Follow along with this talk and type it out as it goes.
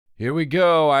Here we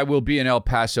go. I will be in El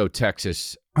Paso,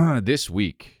 Texas this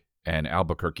week and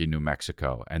Albuquerque, New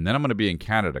Mexico. And then I'm going to be in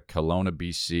Canada, Kelowna,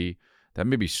 BC. That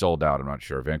may be sold out. I'm not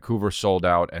sure. Vancouver sold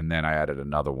out. And then I added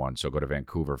another one. So go to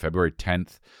Vancouver, February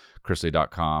 10th,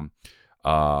 chrisley.com.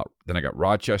 Then I got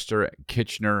Rochester,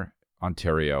 Kitchener,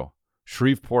 Ontario,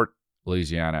 Shreveport,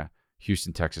 Louisiana,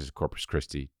 Houston, Texas, Corpus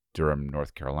Christi, Durham,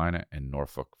 North Carolina, and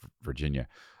Norfolk, Virginia.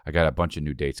 I got a bunch of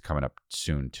new dates coming up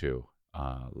soon, too.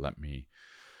 Let me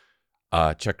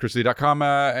check chrisley.com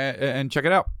and check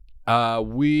it out.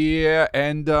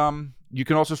 You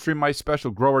can also stream my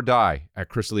special Grow or Die at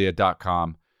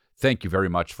chrisley.com. Thank you very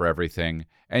much for everything.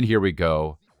 And here we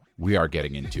go. We are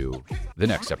getting into the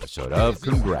next episode of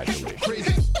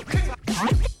Congratulations.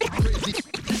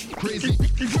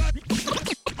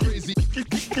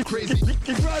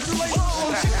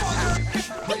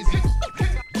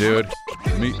 Dude,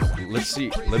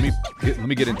 let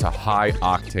me get into high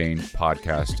octane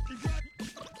podcast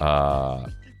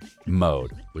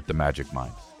mode with the Magic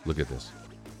Mind. Look at this.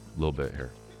 A little bit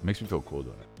here. It makes me feel cool,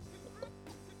 doing it.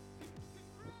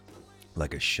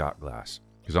 Like a shot glass.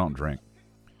 Because I don't drink.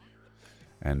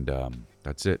 And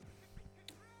that's it.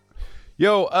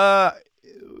 Yo,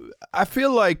 I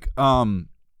feel like I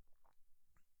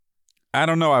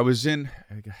don't know. I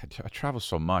travel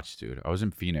so much, dude. I was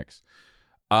in Phoenix.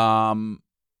 I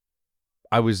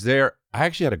was there. I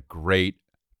actually had a great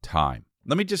time.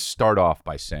 Let me just start off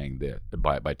by saying this,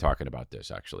 by talking about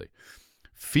this, actually.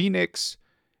 Phoenix,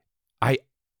 I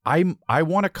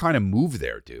want to kind of move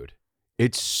there, dude.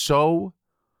 It's so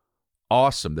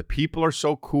awesome. The people are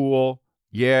so cool.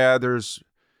 Yeah, there's,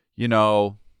 I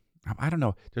don't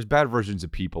know. There's bad versions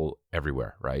of people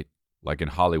everywhere, right? Like in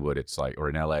Hollywood, it's like, or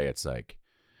in LA, it's like,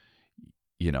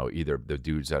 either the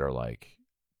dudes that are like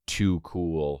too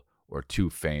cool or too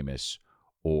famous,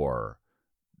 or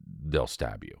they'll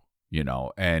stab you,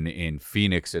 And in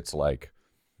Phoenix, it's like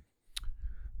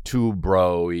too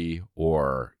bro-y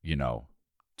or,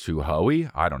 too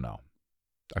ho-y. I don't know.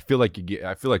 I feel like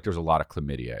there's a lot of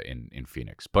chlamydia in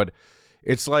Phoenix, but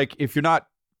it's like if you're not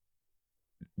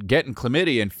getting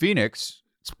chlamydia in Phoenix,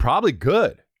 it's probably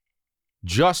good.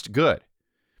 Just good.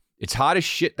 It's hot as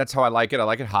shit. That's how I like it. I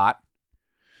like it hot.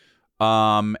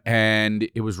 And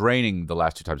it was raining the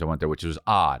last two times I went there, which was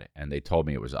odd. And they told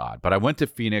me it was odd. But I went to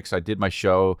Phoenix. I did my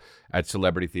show at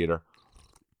Celebrity Theater.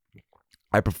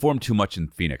 I perform too much in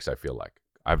Phoenix, I feel like.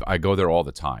 I go there all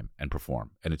the time and perform.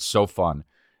 And it's so fun.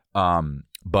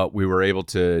 But we were able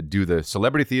to do the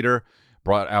Celebrity Theater,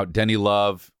 brought out Denny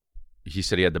Love. He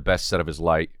said he had the best set of his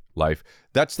life.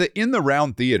 That's the In the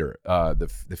Round Theater,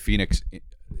 the Phoenix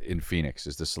in Phoenix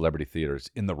is the Celebrity Theater. It's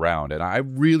in the Round, and I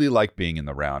really like being in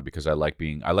the Round because I like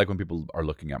when people are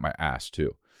looking at my ass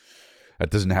too.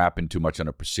 That doesn't happen too much on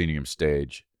a proscenium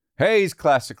stage. Hey, he's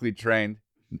classically trained,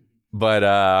 but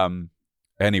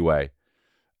anyway,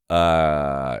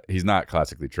 he's not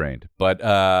classically trained, but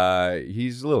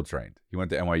he's a little trained. He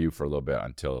went to NYU for a little bit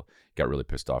until he got really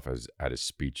pissed off at his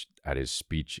speech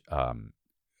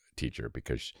teacher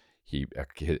because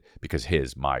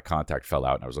my contact fell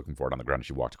out and I was looking for it on the ground and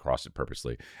she walked across it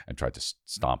purposely and tried to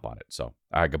stomp on it. So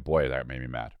that made me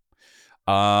mad.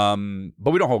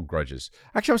 But we don't hold grudges.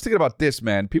 Actually, I was thinking about this,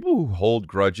 man. People who hold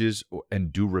grudges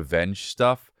and do revenge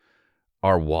stuff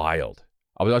are wild.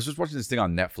 I was just watching this thing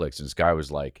on Netflix and this guy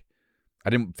was like, I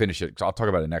didn't finish it, so I'll talk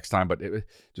about it next time. But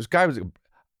this guy was,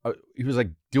 he was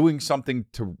like doing something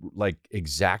to like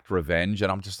exact revenge,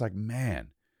 and I'm just like, man,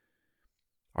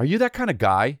 are you that kind of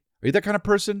guy? Are you that kind of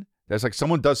person that's like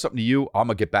someone does something to you, I'm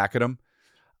gonna get back at them?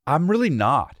 I'm really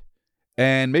not,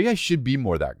 and maybe I should be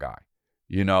more that guy,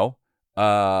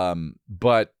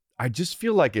 But I just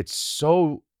feel like it's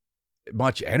so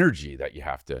much energy that you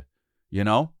have to,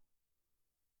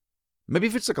 Maybe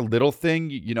if it's like a little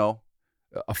thing,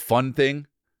 a fun thing.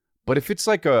 But if it's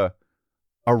like a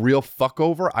real fuck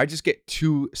over, I just get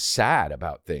too sad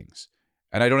about things.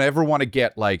 And I don't ever want to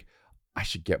get like, I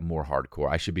should get more hardcore.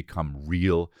 I should become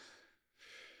real.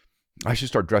 I should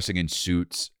start dressing in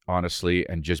suits, honestly,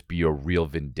 and just be a real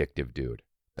vindictive dude.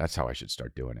 That's how I should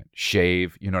start doing it.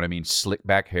 Shave, you know what I mean? Slick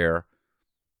back hair.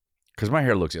 Because my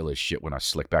hair looks ill as shit when I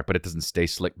slick back, but it doesn't stay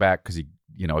slick back because, it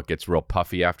gets real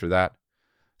puffy after that.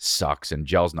 Sucks, and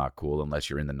gel's not cool unless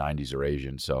you're in the 90s or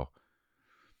Asian. So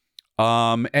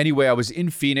anyway, I was in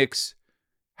Phoenix,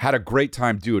 had a great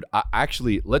time, dude. I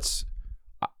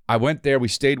went there. We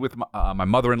stayed with my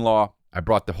mother-in-law. I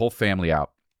brought the whole family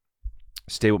out,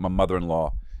 stayed with my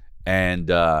mother-in-law, and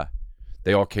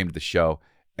they all came to the show.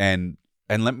 And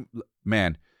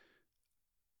man,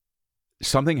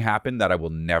 something happened that I will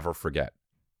never forget.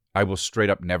 I will straight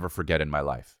up never forget in my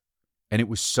life. And it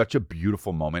was such a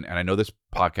beautiful moment. And I know this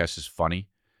podcast is funny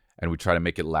and we try to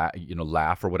make it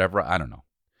laugh or whatever. I don't know.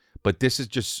 But this is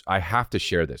just, I have to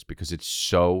share this because it's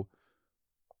so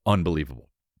unbelievable.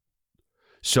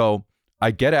 So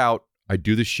I get out, I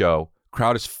do the show.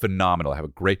 Crowd is phenomenal. I have a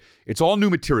great, it's all new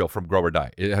material from Grow or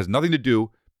Die. It has nothing to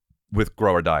do with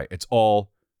Grow or Die. It's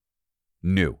all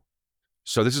new.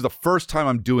 So this is the first time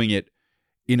I'm doing it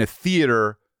in a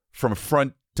theater from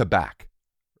front to back.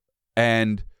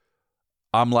 And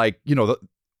I'm like,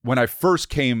 when I first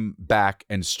came back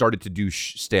and started to do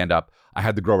stand-up, I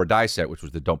had the Grow or Die set, which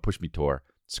was the Don't Push Me tour.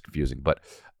 It's confusing, but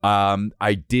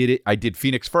I did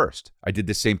Phoenix first. I did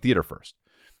the same theater first.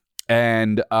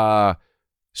 And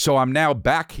so I'm now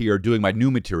back here doing my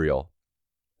new material,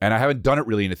 and I haven't done it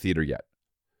really in a theater yet.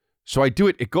 So I do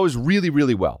it. It goes really,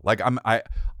 really well. Like I'm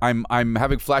having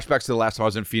flashbacks to the last time I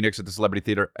was in Phoenix at the Celebrity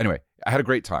Theater. Anyway, I had a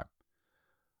great time.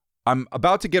 I'm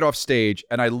about to get off stage,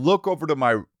 and I look over to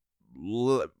my,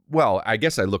 well, I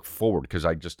guess I look forward because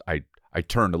I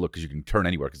turn to look because you can turn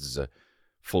anywhere because it's a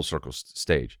full circle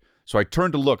stage. So I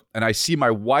turn to look, and I see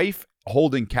my wife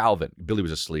holding Calvin. Billy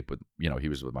was asleep he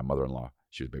was with my mother-in-law.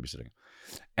 She was babysitting,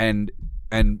 and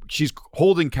she's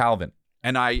holding Calvin,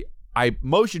 and I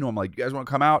motion to him like, "You guys want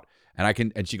to come out?"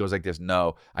 And she goes like this.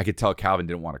 No, I could tell Calvin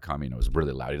didn't want to come. It was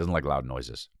really loud. He doesn't like loud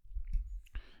noises.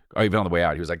 Even on the way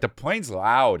out, he was like, "The plane's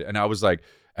loud," and I was like,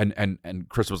 and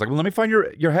Chris was like, "Well, let me find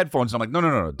your headphones." And I'm like,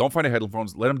 No, don't find your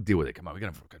headphones. Let him deal with it. Come on, we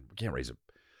can't raise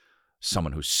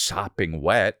someone who's sopping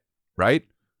wet, right?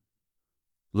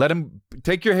 Let him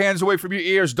take your hands away from your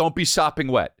ears. Don't be sopping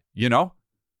wet,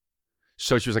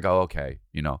 So she was like, "Oh, okay,"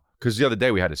 because the other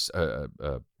day we had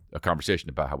a conversation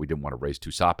about how we didn't want to raise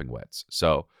two sopping wets.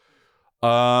 So,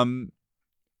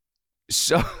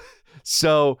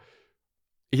 so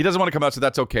he doesn't want to come out, so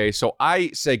that's okay. So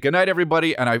I say goodnight,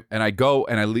 everybody, and I go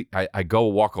and I go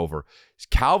walk over.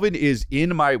 Calvin is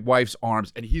in my wife's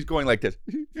arms, and he's going like this,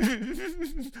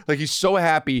 like he's so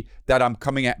happy that I'm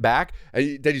coming back,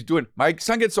 and that he's doing. My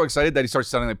son gets so excited that he starts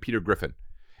sounding like Peter Griffin.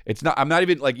 It's not. I'm not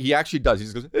even like he actually does. He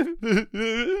just goes,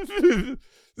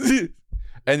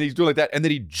 and he's doing like that, and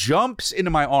then he jumps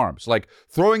into my arms, like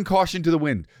throwing caution to the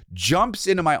wind. Jumps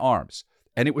into my arms.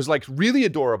 And it was like really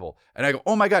adorable. And I go,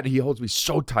 oh my God. And he holds me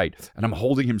so tight. And I'm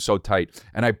holding him so tight.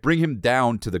 And I bring him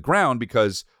down to the ground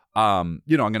because, I want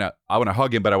to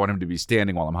hug him, but I want him to be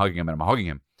standing while I'm hugging him. And I'm hugging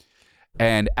him.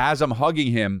 And as I'm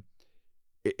hugging him,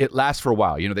 it lasts for a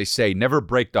while. They say never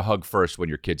break the hug first when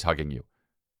your kid's hugging you,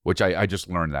 which I just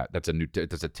learned that. That's a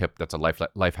tip. That's a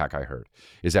life hack I heard,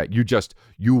 is that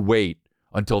you wait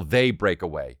until they break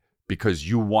away because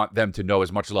you want them to know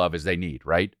as much love as they need,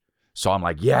 right? So I'm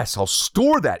like, yes, I'll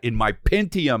store that in my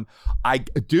Pentium.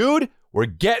 Dude, we're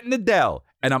getting Adele,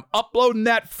 and I'm uploading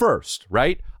that first,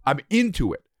 right? I'm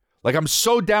into it. Like I'm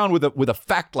so down with a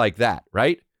fact like that,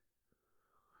 right?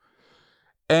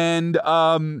 And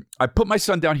I put my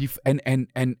son down. And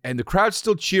the crowd's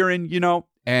still cheering,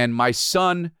 And my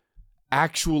son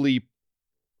actually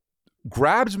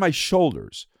grabs my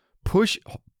shoulders,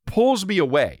 pulls me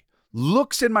away,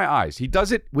 looks in my eyes. He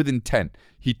does it with intent.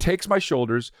 He takes my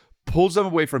shoulders, pulls them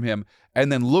away from him,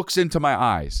 and then looks into my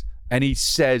eyes. And he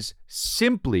says,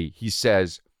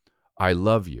 I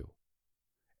love you.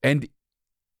 And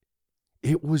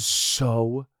it was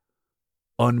so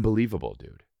unbelievable,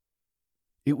 dude.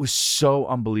 It was so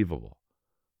unbelievable.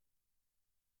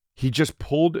 He just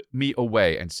pulled me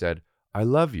away and said, I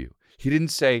love you. He didn't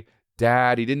say,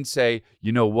 Dad. He didn't say,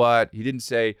 you know what? He didn't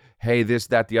say, hey, this,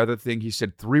 that, the other thing. He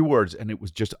said 3 words, and it was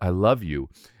just, I love you.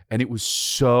 And it was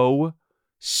so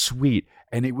sweet.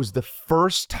 And it was the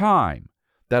first time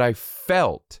that I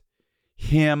felt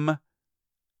him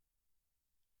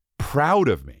proud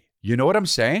of me. You know what I'm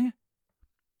saying?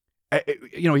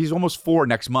 He's almost 4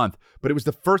 next month, but it was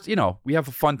the first, we have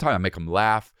a fun time. I make him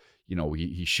laugh.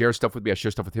 He shares stuff with me. I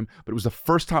share stuff with him. But it was the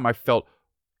first time I felt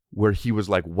where he was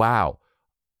like, wow,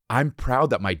 I'm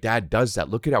proud that my dad does that.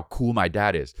 Look at how cool my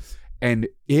dad is. And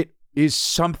it is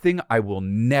something I will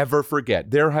never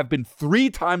forget. There have been 3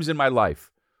 times in my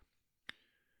life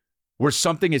where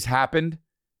something has happened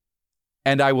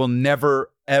and I will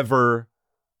never, ever,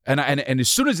 and as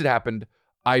soon as it happened,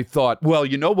 I thought, well,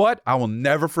 you know what? I will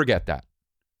never forget that.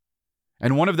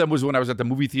 And one of them was when I was at the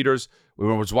movie theaters,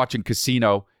 when I was watching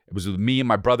Casino. It was with me and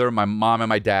my brother, my mom and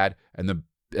my dad, and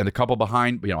the couple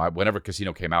behind, whenever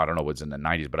Casino came out, I don't know, it was in the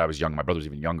 90s, but I was young. My brother was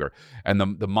even younger. And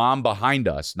the mom behind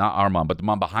us, not our mom, but the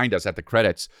mom behind us at the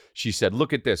credits, she said,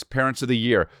 look at this, Parents of the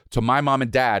Year, to my mom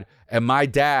and dad. And my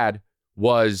dad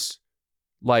was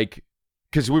like,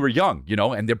 because we were young,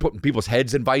 and they're putting people's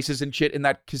heads in vices and shit in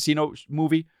that Casino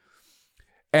movie.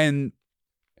 And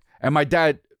my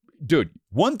dad, dude,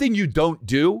 one thing you don't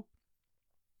do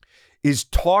is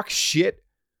talk shit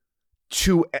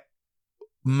to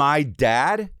my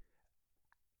dad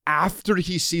after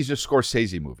he sees a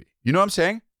Scorsese movie. You know what I'm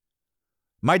saying?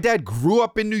 My dad grew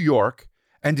up in New York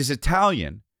and is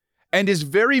Italian and is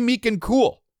very meek and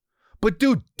cool. But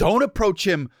dude, don't approach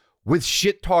him with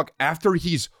shit talk after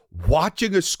he's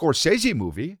watching a Scorsese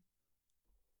movie.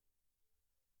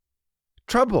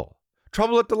 Trouble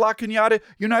at the La Cunada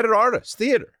United Artists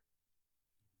Theater.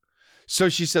 So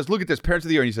she says, look at this, Parents of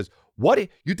the Year. And he says, what?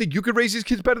 You think you could raise these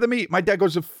kids better than me? My dad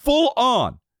goes full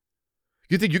on.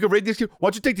 You think you could raise these kids? Why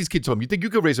don't you take these kids home? You think you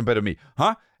could raise them better than me?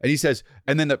 Huh? And he says,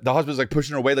 and then the husband's like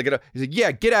pushing her away. Like, he's like,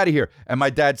 yeah, get out of here. And my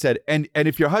dad said, and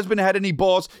if your husband had any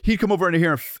balls, he'd come over in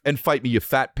here and fight me, you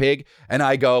fat pig. And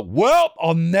I go, well,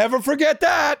 I'll never forget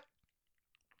that.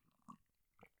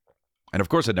 And of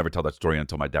course, I'd never tell that story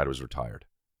until my dad was retired.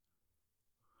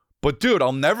 But dude,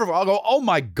 I'll go, oh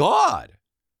my God.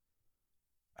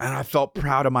 And I felt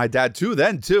proud of my dad too,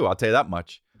 then too. I'll tell you that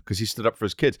much. Because he stood up for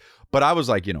his kids. But I was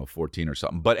like, 14 or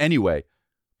something. But anyway,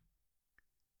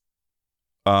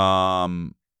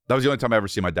 that was the only time I ever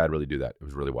see my dad really do that. It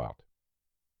was really wild.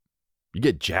 You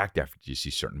get jacked after you see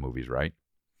certain movies, right?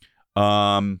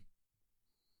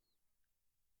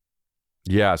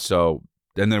 Yeah, so,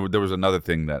 and then there was another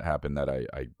thing that happened that I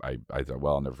thought,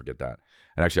 well, I'll never forget that.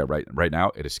 And actually, right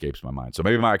now, it escapes my mind. So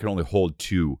maybe I can only hold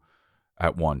two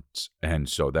at once, and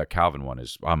so that Calvin one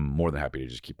is, I'm more than happy to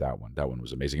just keep that one. That one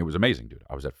was amazing. It was amazing, dude.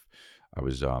 It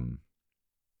was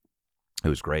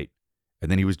great.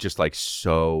 And then he was just like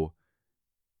so,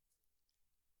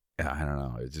 I don't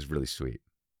know, it's just really sweet.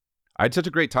 I had such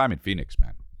a great time in Phoenix,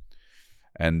 man,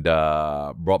 and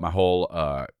brought my whole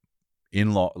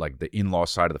in-law, like the in-law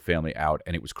side of the family out,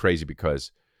 and it was crazy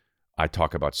because I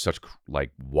talk about such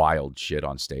like wild shit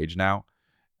on stage now.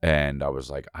 And I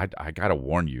was like, I got to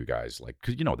warn you guys, like,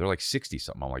 because, they're like 60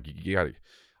 something. I'm like, you got to,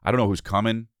 I don't know who's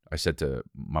coming. I said to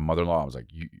my mother-in-law, I was like,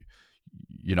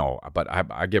 but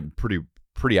I get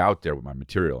pretty out there with my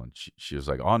material. And she was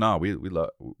like, oh no, we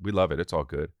love it. It's all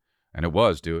good. And it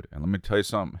was, dude. And let me tell you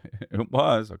something. It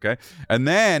was, okay. And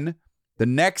then the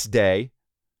next day,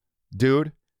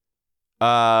 dude,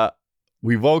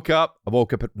 we woke up. I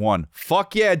woke up at 1.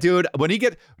 Fuck yeah, dude.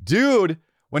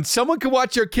 When someone can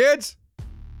watch your kids,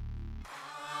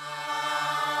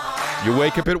 you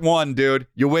wake up at 1, dude.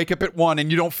 You wake up at 1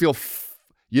 and you don't feel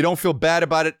bad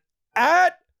about it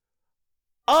at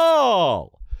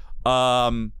all.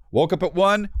 Woke up at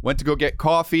 1, went to go get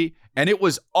coffee, and it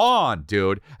was on,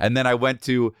 dude. And then I went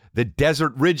to the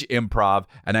Desert Ridge Improv,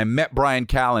 and I met Brian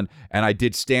Callen, and I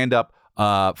did stand-up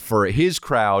for his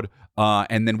crowd,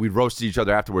 and then we roasted each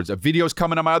other afterwards. A video's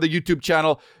coming on my other YouTube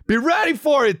channel. Be ready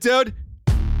for it, dude.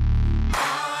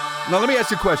 Now, let me ask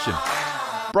you a question.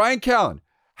 Brian Callen,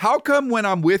 how come when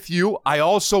I'm with you, I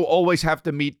also always have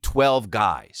to meet 12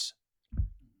 guys?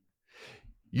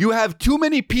 You have too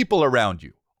many people around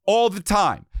you all the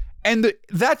time. And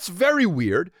that's very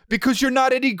weird because you're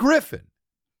not Eddie Griffin.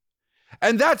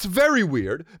 And that's very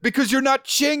weird because you're not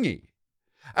Chingy.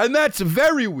 And that's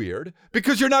very weird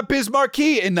because you're not Biz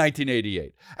Markie in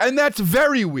 1988. And that's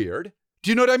very weird.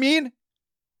 Do you know what I mean?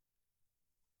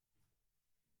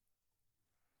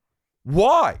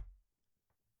 Why?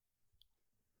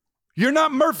 You're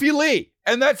not Murphy Lee,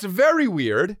 and that's very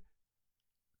weird.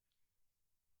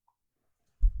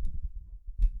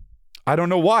 I don't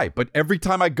know why, but every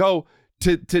time I go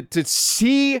to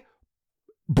see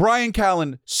Brian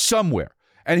Callen somewhere,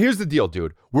 and here's the deal,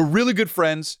 dude. We're really good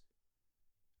friends.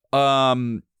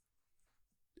 And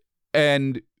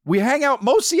we hang out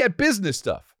mostly at business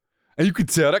stuff. And you could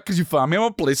tell that because you find me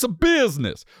on a place of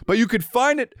business. But you could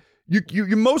find it,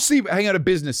 you mostly hang out at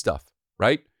business stuff,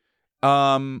 right?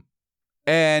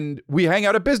 And we hang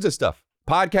out at business stuff,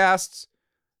 podcasts,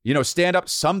 stand up.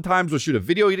 Sometimes we'll shoot a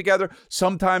video together.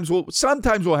 Sometimes we'll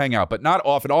hang out, but not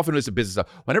often. Often it's a business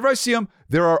stuff. Whenever I see him,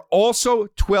 there are also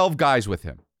 12 guys with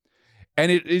him.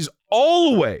 And it is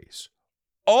always,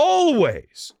 there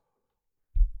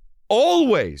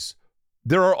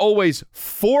are always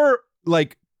four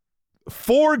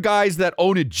guys that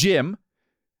own a gym.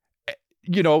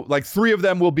 Like 3 of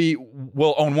them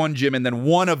will own one gym, and then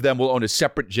 1 of them will own a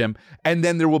separate gym, and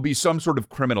then there will be some sort of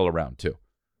criminal around too.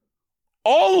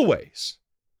 Always.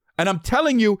 And I'm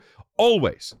telling you,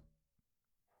 always.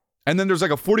 And then there's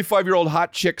like a 45-year-old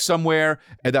hot chick somewhere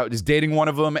that is dating one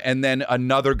of them, and then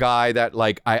another guy that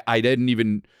I didn't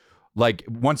even,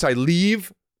 once I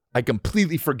leave, I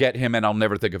completely forget him and I'll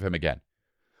never think of him again.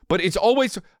 But it's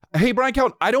always, hey, Brian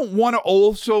Callen, I don't want to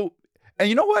also, and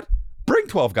you know what? Bring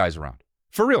 12 guys around.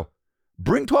 For real.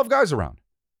 Bring 12 guys around.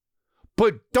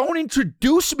 But don't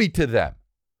introduce me to them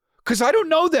because I don't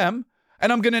know them.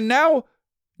 And I'm going to now,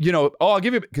 I'll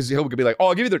give you, because he'll be like,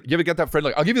 I'll give you you get that friend?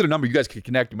 Like, I'll give you the number. You guys can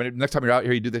connect. Next time you're out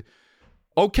here, you do the,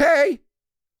 okay.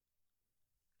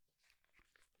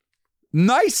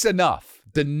 Nice enough.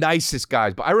 The nicest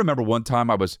guys. But I remember one time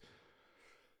I was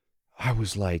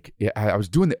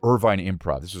doing the Irvine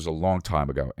Improv. This was a long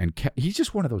time ago. And he's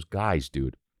just one of those guys,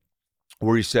 dude,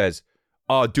 where he says,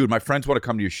 oh, dude, my friends want to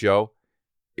come to your show.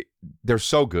 They're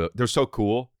so good. They're so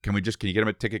cool. Can you get them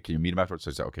a ticket? Can you meet them afterwards?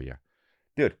 So I said, okay, yeah.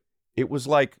 Dude, it was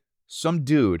like some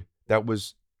dude that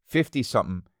was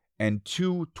 50-something and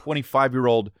two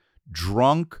 25-year-old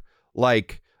drunk,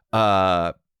 like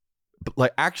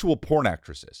actual porn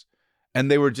actresses.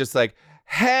 And they were just like,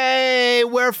 hey,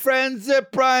 we're friends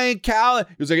at Brian Callen.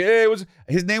 He was like, hey,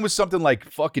 his name was something like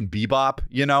fucking Bebop,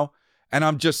 And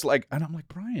I'm just like,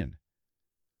 Brian,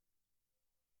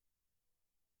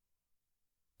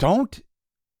 don't.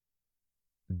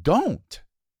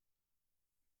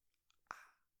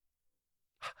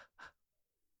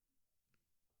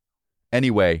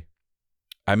 Anyway,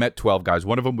 I met 12 guys.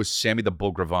 One of them was Sammy the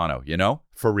Bull Gravano,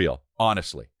 for real,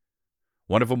 honestly.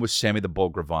 One of them was Sammy the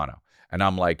Bull Gravano. And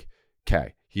I'm like,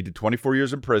 okay, he did 24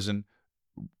 years in prison.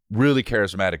 Really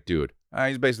charismatic dude.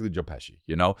 He's basically Joe Pesci,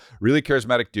 Really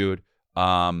charismatic dude.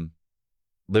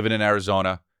 Living in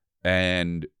Arizona.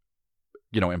 And,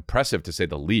 impressive to say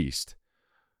the least.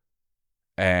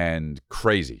 And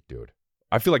crazy, dude.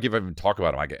 I feel like if I even talk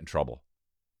about him, I get in trouble.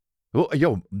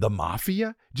 Yo, the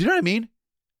mafia? Do you know what I mean?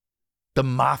 The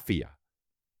mafia.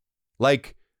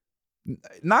 Like,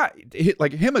 not,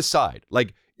 like him aside,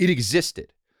 like it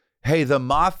existed. Hey, the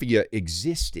mafia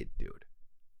existed, dude.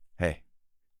 Hey.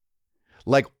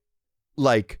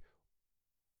 Like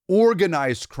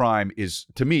organized crime is,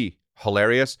 to me,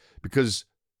 hilarious because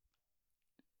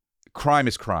crime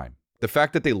is crime. The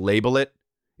fact that they label it,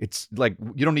 it's like,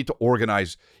 you don't need to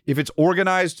organize. If it's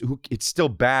organized, it's still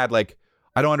bad. Like,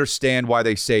 I don't understand why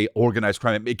they say organized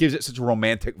crime. It gives it such a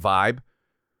romantic vibe.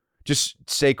 Just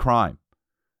say crime.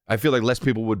 I feel like less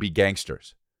people would be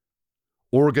gangsters.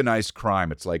 Organized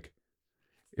crime. It's like,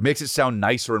 it makes it sound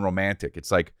nicer and romantic. It's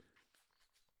like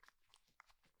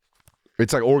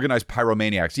organized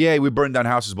pyromaniacs. Yeah, we burn down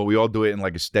houses, but we all do it in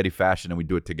like a steady fashion and we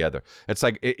do it together. It's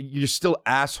like, you're still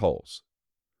assholes.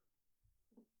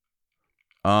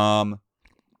 And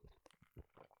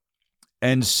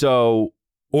so,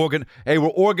 we're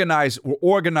organized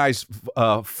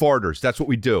farters. That's what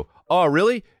we do. Oh,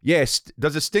 really? Yes.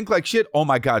 Does it stink like shit? Oh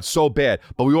my God, so bad.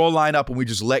 But we all line up and we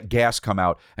just let gas come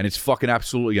out and it's fucking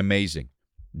absolutely amazing.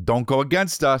 Don't go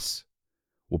against us.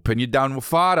 We'll pin you down with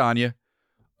fart on you.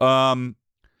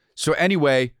 So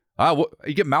anyway,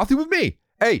 you get mouthy with me.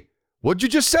 Hey, what'd you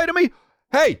just say to me?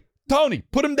 Hey, Tony,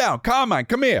 put him down. Carmine,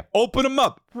 come here. Open him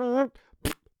up.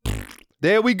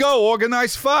 There we go.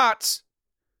 Organized farts.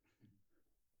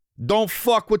 Don't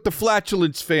fuck with the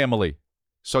flatulence family.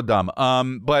 So dumb.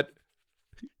 But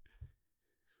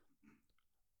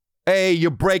hey,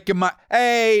 you're breaking my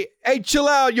hey, chill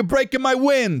out, you're breaking my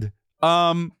wind.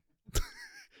 I'm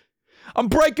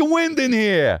breaking wind in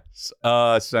here.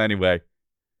 So anyway.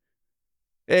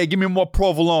 Hey, give me more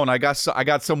provolone. I got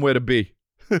somewhere to be.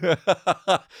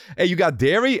 Hey, you got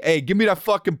dairy? Hey, give me that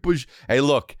fucking push. Hey,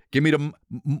 look, give me the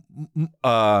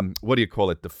what do you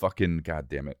call it? The fucking, God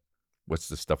damn it. What's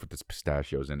the stuff with the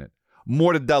pistachios in it?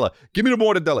 Mortadella. Give me the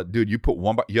mortadella. Dude, you put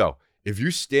one, yo, if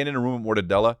you stand in a room with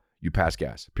mortadella, you pass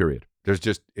gas, period. It's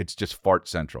just fart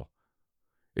central.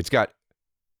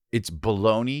 It's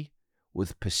bologna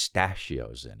with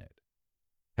pistachios in it.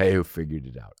 Hey, who figured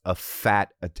it out? A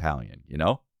fat Italian,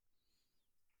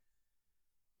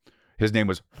 His name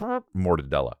was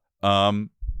Mortadella.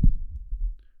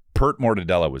 Pert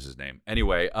Mortadella was his name.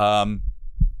 Anyway,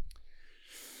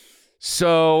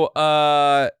 So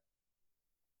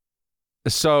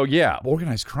yeah,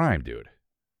 organized crime, dude.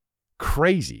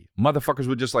 Crazy. Motherfuckers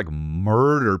would just like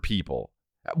murder people.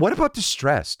 What about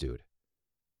distress, dude?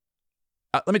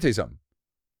 Let me tell you something.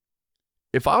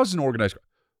 If I was an organized crime,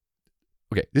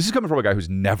 okay, this is coming from a guy who's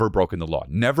never broken the law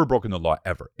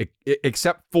ever,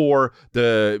 except for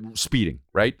the speeding,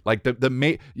 right? Like the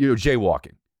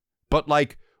jaywalking, but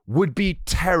like would be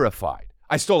terrified.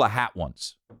 I stole a hat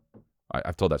once.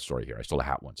 I've told that story here. I stole a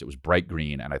hat once. It was bright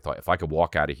green, and I thought if I could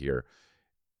walk out of here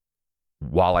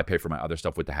while I pay for my other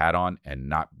stuff with the hat on and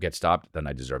not get stopped, then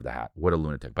I deserve the hat. What a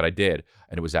lunatic. But I did,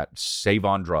 and it was at Save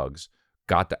on Drugs.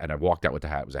 Got that, and I walked out with the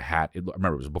hat. It was a hat. I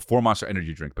remember it was before Monster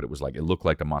Energy drink, but it looked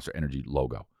like the Monster Energy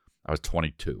logo. I was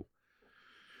 22, and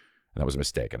that was a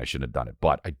mistake, and I shouldn't have done it,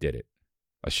 but I did it.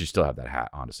 I should still have that hat,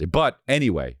 honestly. But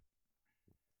anyway,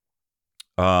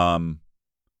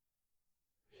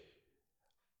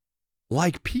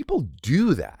 Like, people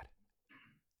do that.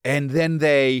 And then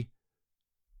they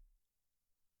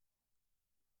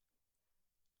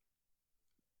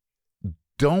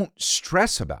don't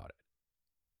stress about it.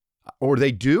 Or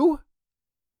they do.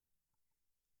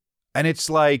 And it's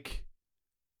like,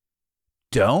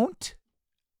 don't?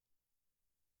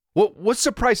 What's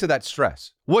the price of that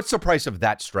stress? What's the price of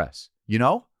that stress? You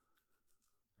know?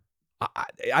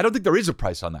 I don't think there is a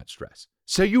price on that stress.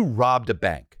 Say you robbed a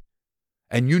bank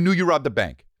and you knew you robbed a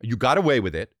bank. You got away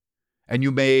with it and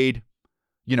you made,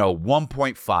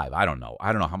 1.5. I don't know.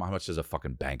 How much does a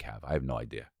fucking bank have? I have no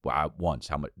idea. Well, once.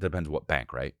 How much? Depends what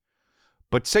bank, right?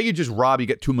 But say you just rob, you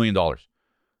get $2 million.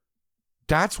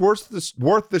 That's worth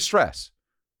the stress.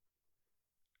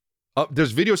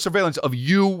 There's video surveillance of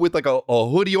you with like a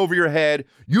hoodie over your head.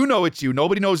 You know it's you.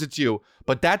 Nobody knows it's you.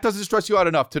 But that doesn't stress you out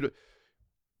enough to do.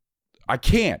 I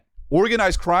can't.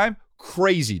 Organized crime,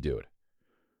 crazy, dude.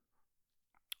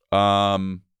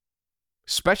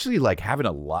 Especially like having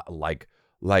a lot, like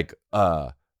what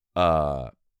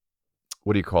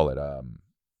do you call it?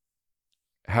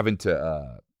 Having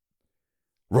to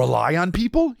rely on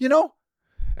people,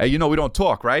 Hey, we don't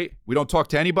talk, right? We don't talk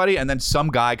to anybody. And then some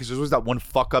guy, because there's always that one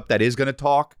fuck up that is going to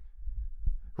talk,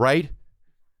 right?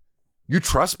 You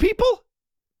trust people?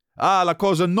 La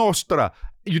cosa nostra.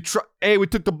 Hey, we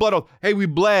took the blood off. Hey, we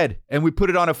bled. And we put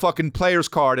it on a fucking player's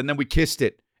card. And then we kissed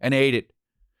it and ate it.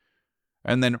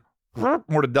 And then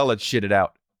mortadella shit it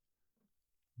out.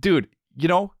 Dude,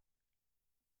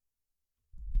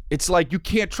 it's like you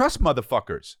can't trust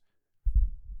motherfuckers.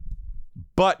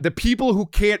 But the people who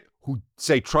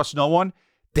say trust no one,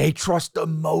 they trust the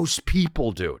most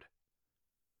people, dude.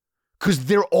 Because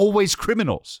they're always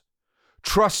criminals.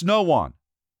 Trust no one.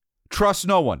 Trust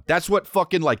no one. That's what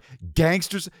fucking like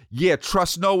gangsters,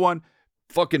 trust no one.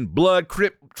 Fucking blood,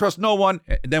 crip, trust no one.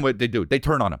 And then what they do, they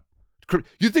turn on them.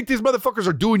 You think these motherfuckers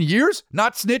are doing years,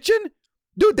 not snitching?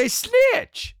 Dude, they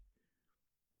snitch.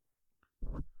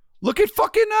 Look at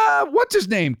fucking, what's his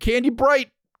name? Candy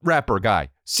Bright rapper guy,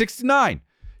 69.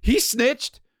 He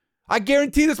snitched. I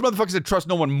guarantee this motherfucker said trust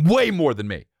no one way more than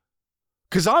me.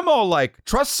 Because I'm all like,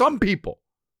 trust some people.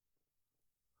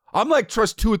 I'm like,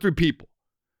 trust 2 or 3 people.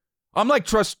 I'm like,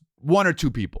 trust 1 or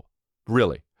 2 people.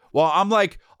 Really. Well, I'm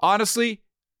like, honestly,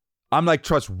 I'm like,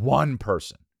 trust one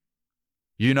person.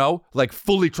 Like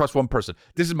fully trust one person.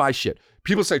 This is my shit.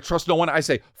 People say trust no one. I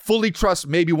say fully trust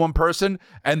maybe one person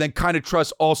and then kind of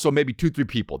trust also maybe 2, 3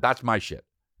 people. That's my shit.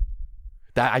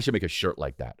 That I should make a shirt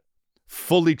like that.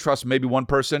 Fully trust maybe one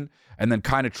person and then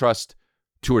kind of trust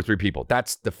 2 or 3 people.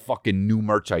 That's the fucking new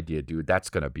merch idea, dude.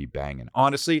 That's going to be banging.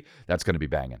 Honestly, that's going to be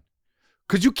banging.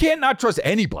 Because you can't not trust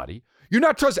anybody. You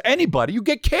not trust anybody, you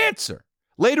get cancer.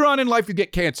 Later on in life, you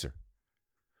get cancer.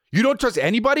 You don't trust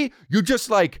anybody. You just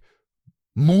like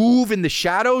move in the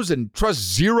shadows and trust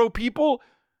 0 people.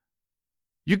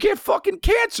 You get fucking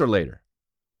cancer later.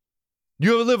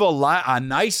 You live a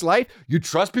nice life. You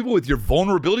trust people with your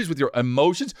vulnerabilities, with your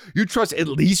emotions. You trust at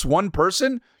least one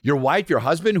person, your wife, your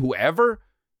husband, whoever.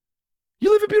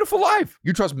 You live a beautiful life.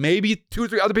 You trust maybe 2 or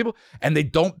 3 other people, and they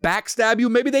don't backstab you.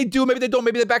 Maybe they do. Maybe they don't.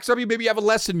 Maybe they backstab you. Maybe you have a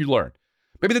lesson you learned.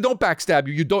 Maybe they don't backstab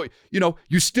you. You don't,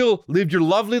 you still lived your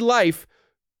lovely life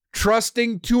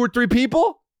trusting 2 or 3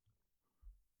 people.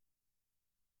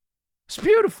 It's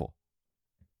beautiful.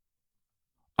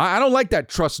 I don't like that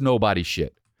trust nobody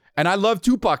shit. And I love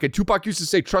Tupac. And Tupac used to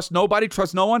say, trust nobody,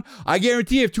 trust no one. I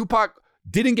guarantee if Tupac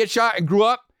didn't get shot and grew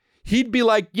up, he'd be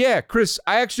like, yeah, Chris,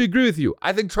 I actually agree with you.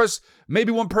 I think trust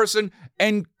maybe one person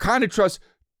and kind of trust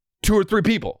 2 or 3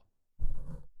 people.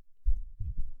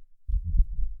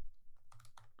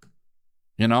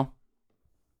 I don't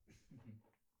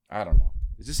know.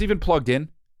 Is this even plugged in?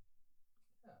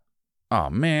 Oh,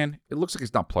 man. It looks like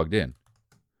it's not plugged in.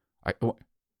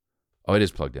 Oh, it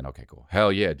is plugged in. Okay, cool.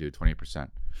 Hell yeah, dude. 28%.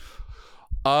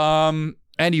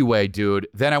 Anyway, dude,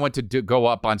 then I went to go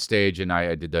up on stage and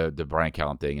I did the Brian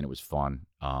Callen thing and it was fun.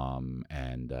 But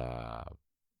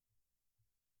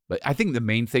I think the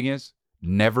main thing is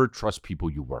never trust people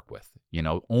you work with,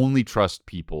 only trust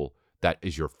people that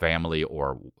is your family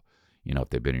or, if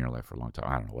they've been in your life for a long time,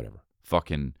 I don't know, whatever.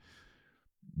 Fucking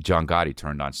John Gotti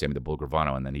turned on Sammy the Bull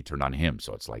Gravano and then he turned on him.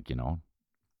 So it's like,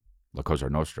 La Cosa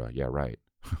Nostra. Yeah, right.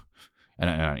 And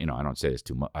I don't say this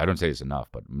too much. I don't say this enough,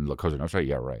 but La Cosa Nostra.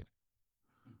 Yeah, right.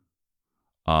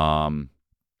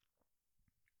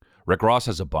 Rick Ross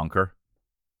has a bunker.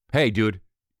 Hey, dude.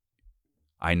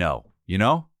 I know.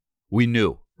 We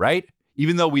knew, right?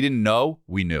 Even though we didn't know,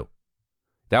 we knew.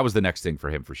 That was the next thing for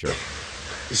him, for sure.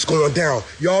 It's going down.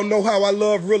 Y'all know how I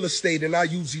love real estate, and I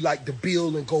usually like to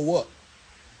build and go up.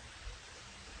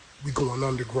 We going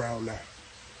underground now.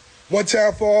 One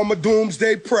time for all my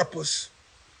doomsday preppers.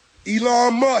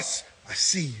 Elon Musk, I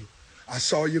see you. I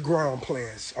saw your ground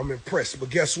plans. I'm impressed, but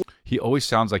guess what? He always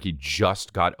sounds like he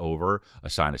just got over a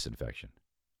sinus infection.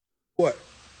 What?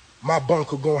 My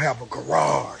bunker gonna have a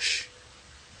garage.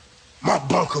 My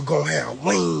bunker gonna have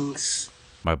wings.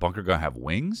 My bunker gonna have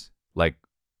wings? Like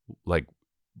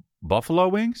buffalo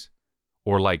wings?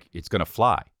 Or like it's gonna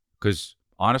fly? Because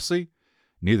honestly,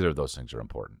 neither of those things are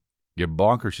important. Your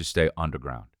bunker should stay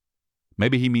underground.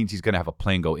 Maybe he means he's gonna have a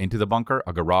plane go into the bunker,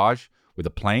 a garage with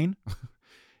a plane. Is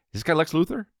this guy Lex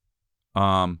Luthor?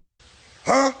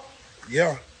 Huh?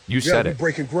 Yeah. You said we're it.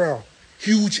 Breaking ground.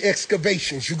 Huge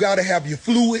excavations. You gotta have your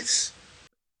fluids.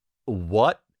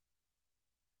 What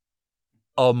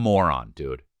a moron,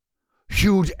 dude.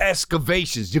 Huge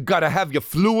excavations. You gotta have your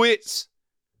fluids.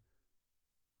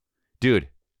 Dude,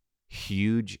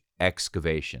 huge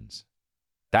excavations.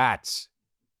 That's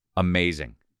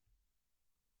amazing.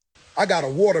 I got a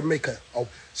water maker, a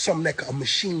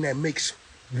machine that makes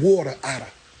water out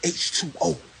of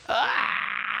H2O.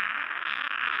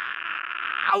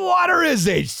 Water is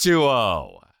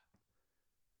H2O.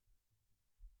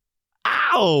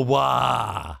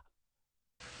 Ow.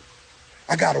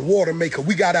 I got a water maker.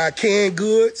 We got our canned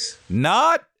goods.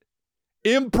 Not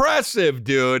impressive,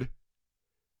 dude.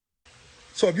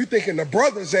 So if you're thinking the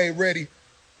brothers ain't ready,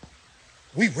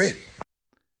 we ready.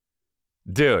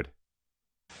 Dude.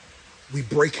 We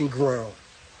breaking ground.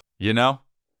 You know,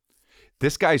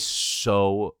 this guy's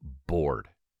so bored.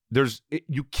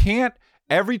 You can't,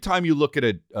 every time you look at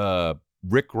a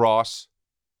Rick Ross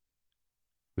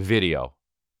video,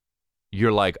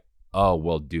 you're like, oh,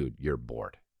 well, dude, you're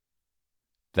bored.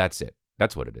 That's it.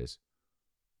 That's what it is.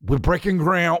 We're breaking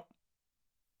ground.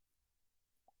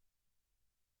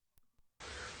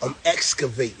 I'm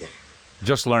excavating.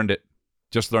 Just learned it.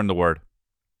 Just learned the word.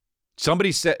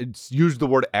 Somebody used the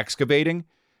word excavating.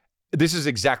 This is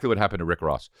exactly what happened to Rick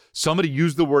Ross. Somebody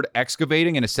used the word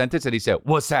excavating in a sentence and he said,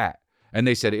 what's that? And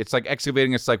they said, it's like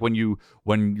excavating. It's like when you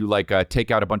like take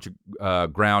out a bunch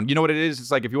of ground. You know what it is? It's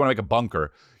like if you want to make a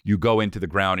bunker, you go into the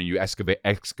ground and you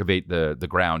excavate the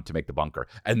ground to make the bunker.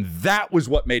 And that was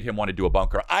what made him want to do a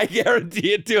bunker. I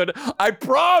guarantee it, dude. I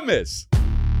promise.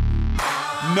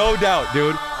 No doubt,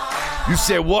 dude. You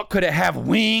said, what, could it have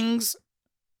wings?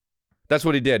 That's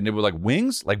what he did. And they were like,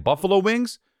 wings? Like buffalo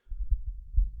wings?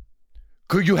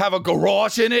 Could you have a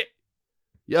garage in it?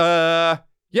 Yeah,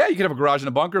 you can have a garage in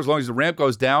a bunker as long as the ramp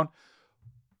goes down.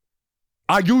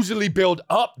 I usually build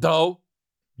up, though.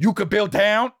 You could build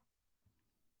down.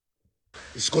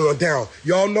 It's going down.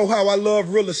 Y'all know how I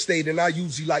love real estate, and I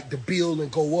usually like to build and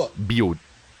go up. Build.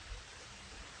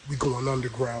 We going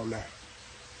underground now.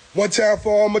 One time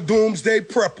for all my doomsday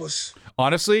preppers.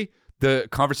 Honestly, the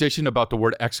conversation about the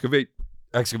word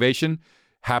excavation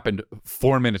happened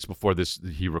 4 minutes before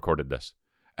he recorded this.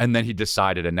 And then he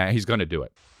decided, and now he's going to do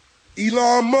it.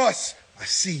 Elon Musk, I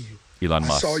see you. Elon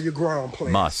Musk. I saw your ground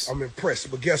plans. Musk. I'm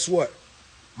impressed, but guess what?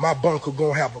 My bunker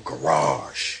gonna have a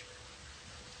garage.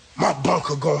 My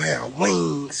bunker gonna have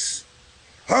wings.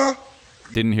 Huh?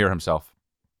 Didn't hear himself.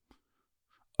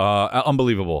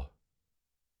 Unbelievable.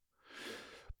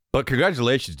 But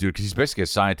congratulations, dude, because he's basically a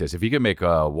scientist. If he can make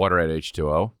water at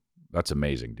H2O, that's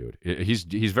amazing, dude.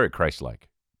 He's very Christ-like.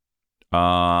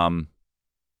 That's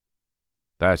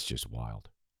just wild.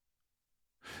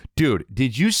 Dude,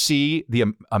 did you see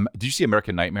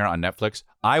American Nightmare on Netflix?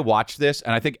 I watched this,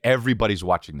 and I think everybody's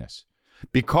watching this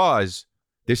because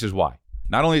this is why.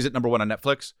 Not only is it number one on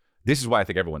Netflix, this is why I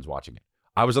think everyone's watching it.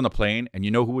 I was on the plane, and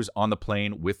you know who was on the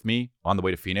plane with me on the way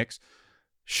to Phoenix?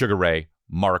 Sugar Ray,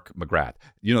 Mark McGrath.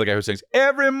 You know the guy who sings,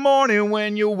 every morning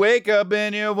when you wake up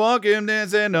and you're walking,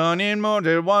 dancing on in more,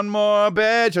 one more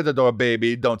bed, shut the door,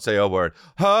 baby, don't say a word.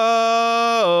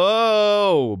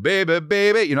 Oh, baby,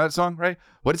 baby. You know that song, right?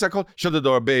 What is that called? Shut the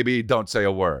door, baby, don't say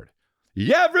a word.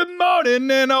 Every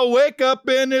morning and I wake up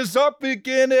and it's all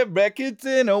picking at records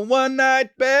in a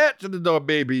one-night bed. Shut the door,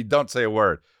 baby, don't say a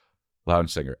word. Loud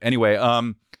singer. Anyway,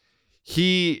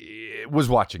 he was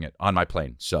watching it on my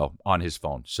plane, so on his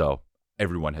phone, so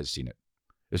everyone has seen it.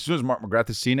 As soon as Mark McGrath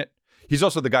has seen it, he's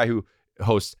also the guy who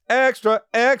hosts Extra,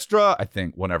 Extra, I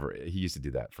think, whenever. He used to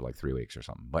do that for like 3 weeks or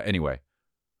something. But anyway,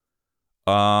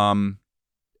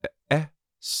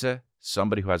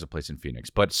 somebody who has a place in Phoenix.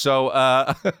 But so,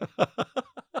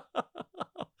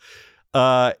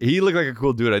 he looked like a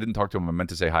cool dude. I didn't talk to him. I meant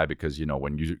to say hi because, you know,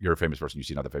 when you're a famous person, you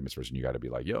see another famous person, you got to be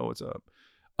like, yo, what's up?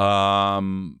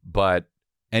 But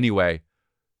anyway,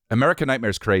 American Nightmare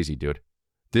is crazy, dude.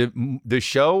 The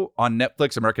show on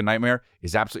Netflix, American Nightmare,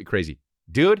 is absolutely crazy.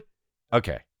 Dude,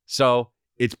 okay. So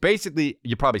it's basically,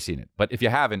 you've probably seen it, but if you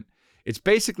haven't, it's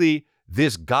basically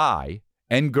this guy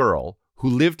and girl who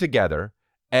live together,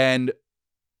 and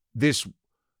this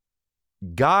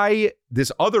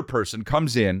other person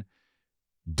comes in,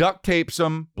 duct tapes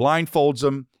him, blindfolds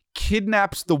him,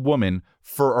 kidnaps the woman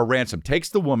for a ransom, takes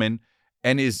the woman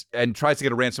and tries to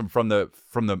get a ransom from the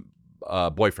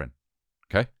boyfriend.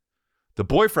 Okay? The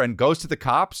boyfriend goes to the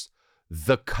cops.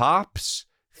 The cops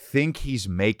think he's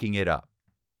making it up.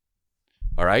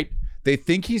 All right? They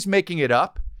think he's making it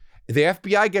up. The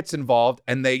FBI gets involved,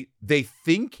 and they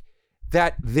think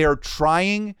that they're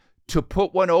trying to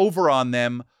put one over on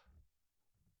them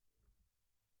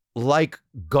like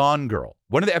Gone Girl.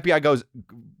 One of the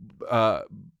FBI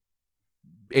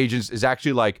agents is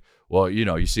actually like, well,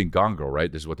 you've seen Gone Girl,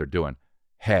 right? This is what they're doing.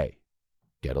 Hey,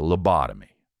 get a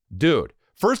lobotomy. Dude,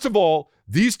 first of all,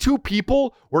 these two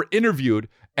people were interviewed,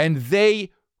 and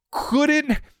they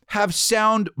couldn't have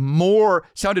sounded more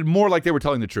like they were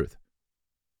telling the truth.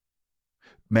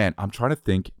 Man, I'm trying to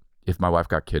think if my wife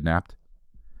got kidnapped,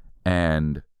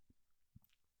 and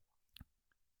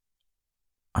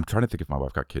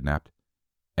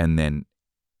then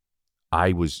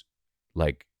I was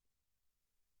like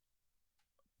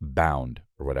bound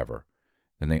or whatever,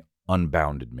 and they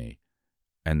unbounded me,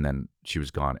 and then she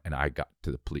was gone, and I got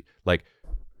to the police. Like,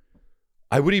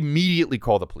 I would immediately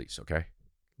call the police, okay?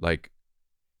 Like,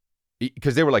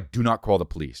 because they were like, do not call the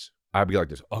police. I'd be like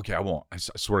this. Okay, I won't. I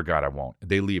swear to God, I won't.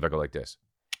 They leave. I go like this.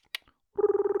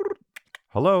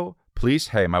 Hello, police.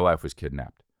 Hey, my wife was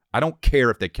kidnapped. I don't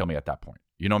care if they kill me at that point.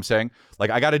 You know what I'm saying? Like,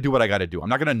 I got to do what I got to do. I'm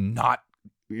not going to not,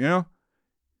 you're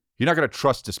not going to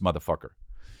trust this motherfucker.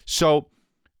 So,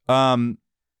 and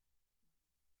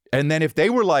then if they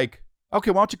were like,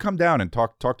 okay, why don't you come down and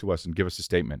talk to us and give us a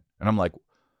statement? And I'm like,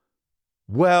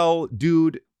 well,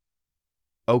 dude,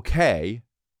 okay.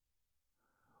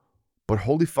 But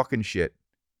holy fucking shit,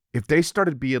 if they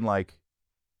started being like,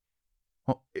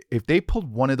 if they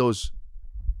pulled one of those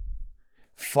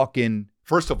fucking,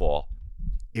 first of all,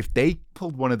 if they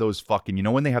pulled one of those fucking,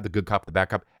 when they have the good cop, the bad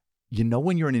cop,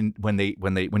 when you're when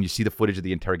you see the footage of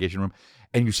the interrogation room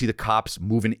and you see the cops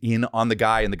moving in on the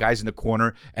guy and the guy's in the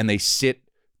corner and they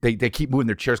keep moving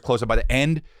their chairs closer. By the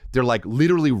end, they're like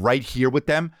literally right here with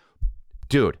them.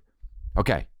 Dude,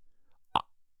 okay,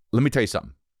 let me tell you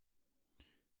something.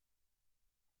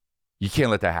 You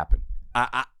can't let that happen.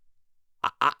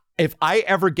 If I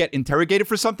ever get interrogated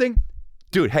for something,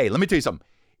 dude, hey, let me tell you something.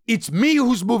 It's me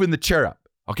who's moving the chair up,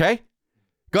 okay?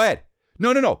 Go ahead.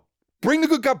 No. Bring the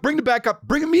good cop, bring the bad cop,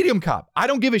 bring a medium cop. I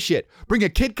don't give a shit. Bring a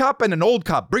kid cop and an old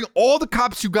cop. Bring all the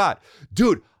cops you got.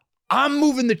 Dude, I'm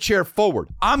moving the chair forward.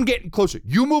 I'm getting closer.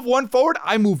 You move one forward,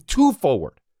 I move two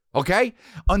forward, okay?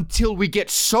 Until we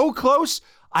get so close,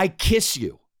 I kiss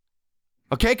you.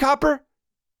 Okay, copper?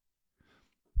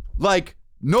 Like,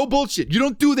 no bullshit. You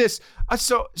don't do this.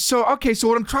 So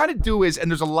what I'm trying to do is, and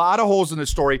there's a lot of holes in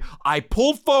this story, I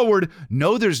pull forward.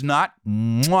 No, there's not.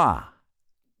 Mwah.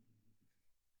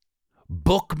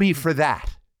 Book me for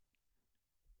that.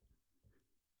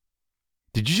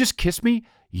 Did you just kiss me?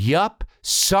 Yup.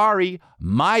 Sorry.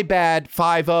 My bad,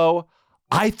 5-0.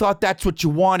 I thought that's what you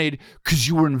wanted because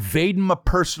you were invading my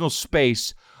personal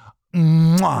space.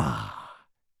 Mwah.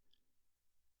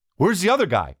 Where's the other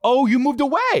guy? Oh, you moved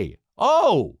away.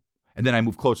 Oh. And then I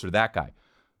move closer to that guy.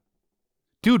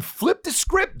 Dude, flip the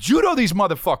script. Judo these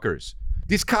motherfuckers.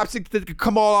 These cops that could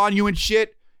come all on you and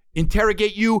shit.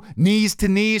 Interrogate you, knees to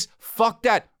knees. Fuck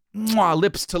that. Mwah.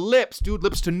 Lips to lips, dude.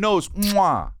 Lips to nose.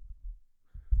 Mwah.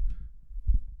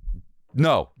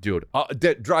 No, dude.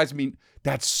 That drives me.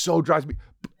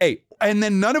 Hey, and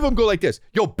then none of them go like this.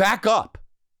 Yo, back up.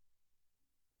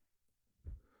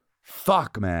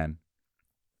 Fuck, man.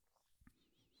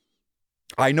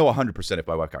 I know 100% if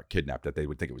my wife got kidnapped that they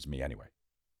would think it was me anyway.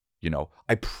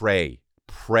 I pray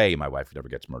my wife never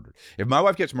gets murdered. If my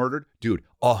wife gets murdered, dude,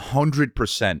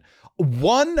 100%,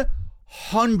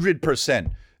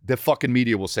 100% the fucking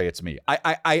media will say it's me.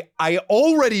 I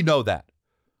already know that.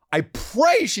 I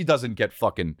pray she doesn't get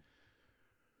fucking,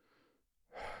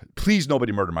 please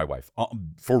nobody murder my wife.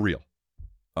 For real.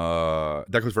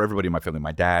 That goes for everybody in my family,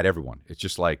 my dad, everyone. It's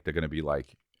just like, they're going to be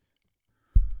like,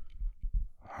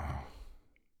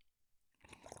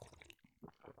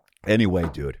 anyway,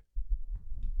 dude,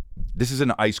 this is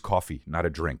an iced coffee, not a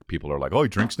drink. People are like, oh, he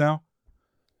drinks now?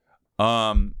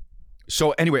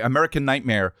 So anyway, American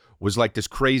Nightmare was like this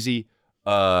crazy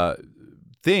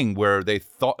thing where they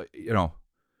thought, and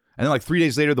then like 3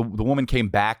 days later, the woman came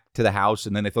back to the house,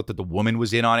 and then they thought that the woman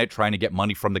was in on it, trying to get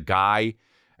money from the guy.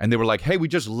 And they were like, hey, we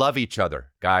just love each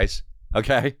other, guys.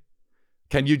 Okay?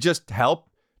 Can you just help?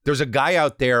 There's a guy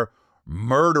out there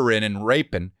murdering and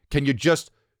raping. Can you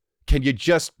just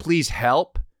please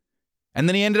help? And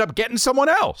then he ended up getting someone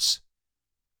else.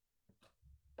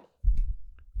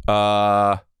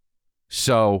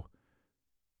 So,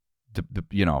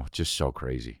 just so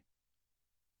crazy.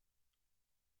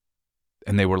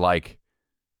 And they were like,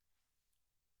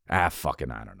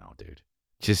 fucking, I don't know, dude.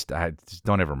 Just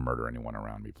don't ever murder anyone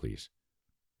around me, please.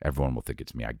 Everyone will think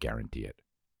it's me. I guarantee it.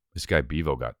 This guy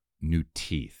Bevo got new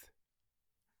teeth.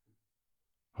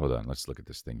 Hold on. Let's look at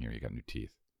this thing here. He got new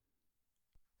teeth.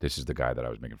 This is the guy that I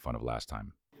was making fun of last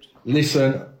time.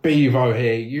 Listen, Bevo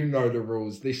here. You know the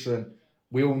rules. Listen,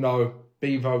 we all know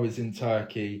Bevo is in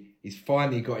Turkey. He's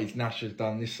finally got his gnashers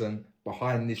done. Listen,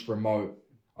 behind this remote,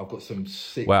 I've got some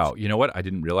sick... Wow, you know what? I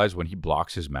didn't realize when he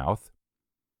blocks his mouth,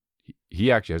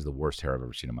 he actually has the worst hair I've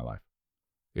ever seen in my life.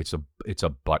 It's a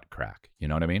butt crack. You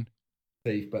know what I mean?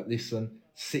 But listen,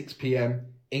 6 p.m.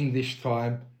 English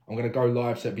time. I'm going to go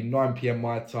live, so it'll be 9 p.m.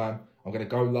 my time. I'm going to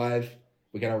go live.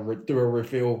 We're going to do a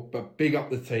reveal, but big up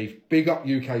the teeth. Big up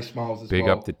UK Smiles as well. Big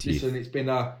up the teeth. Listen, it's been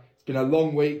a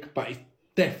long week, but it's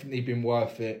definitely been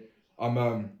worth it.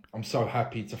 I'm so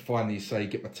happy to finally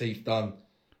get my teeth done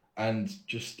and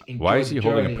just enjoy. Why is he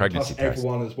holding a pregnancy test?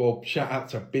 Everyone as well. Shout out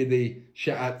to Billy.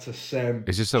 Shout out to Sam.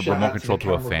 Is this a remote control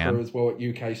to a fan? As well at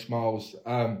UK Smiles.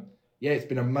 Yeah, it's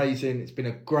been amazing. It's been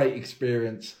a great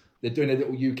experience. They're doing a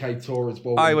little UK tour as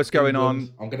well. Hi, what's going on?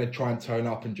 I'm going to try and turn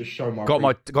up and just show my... Got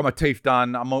my teeth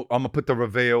done. I'm gonna put the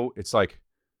reveal. It's like...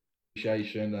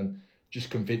 appreciation and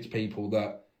just convince people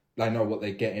that they know what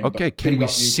they're getting. Okay, can we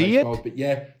see it? But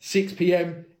yeah, 6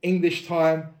 p.m. English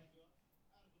time.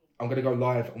 I'm going to go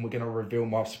live and we're going to reveal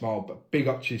my smile. But big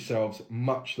up to yourselves.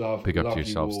 Much love. Big up to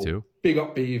yourselves too. Big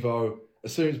up Bevo.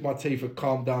 As soon as my teeth have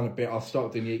calmed down a bit, I'll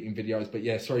start doing the eating videos. But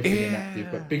yeah, sorry for being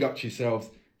inactive. But big up to yourselves.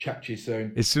 Chat to you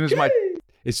soon. As soon as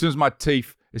my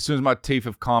teeth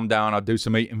have calmed down, I'll do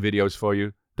some eating videos for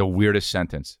you. The weirdest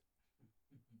sentence.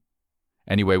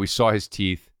 Anyway, we saw his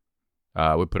teeth.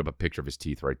 We put up a picture of his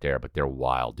teeth right there, but they're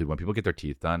wild, dude. When people get their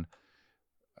teeth done,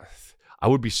 I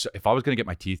would be if I was gonna get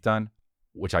my teeth done,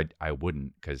 which I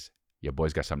wouldn't, because your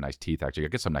boy's got some nice teeth. Actually, I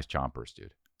get some nice chompers,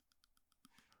 dude.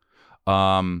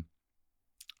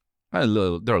 They're a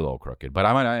little crooked, but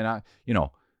I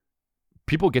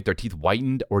people get their teeth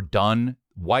whitened or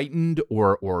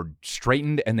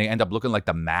straightened, and they end up looking like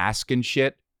the Mask and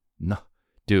shit. No,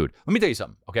 dude. Let me tell you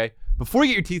something, okay? Before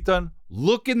you get your teeth done,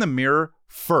 look in the mirror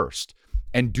first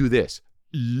and do this.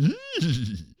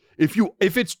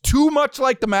 If it's too much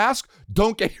like the Mask,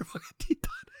 don't get your fucking teeth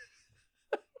done.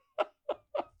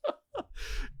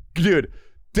 Dude,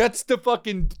 that's the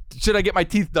fucking should I get my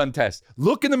teeth done test.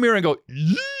 Look in the mirror and go,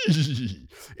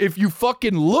 if you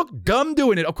fucking look dumb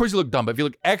doing it, of course you look dumb, but if you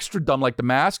look extra dumb like the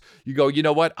Mask, you go, you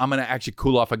know what? I'm going to actually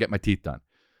cool off and get my teeth done.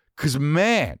 Because,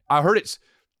 man, I heard it's,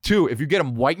 too, if you get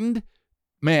them whitened,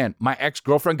 man, my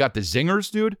ex-girlfriend got the zingers,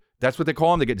 dude. That's what they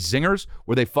call them. They get zingers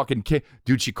where they fucking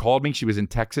dude, she called me. She was in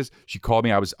Texas. She called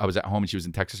me. I was at home and she was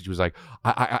in Texas. She was like,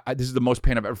 I this is the most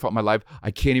pain I've ever felt in my life. I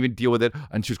can't even deal with it.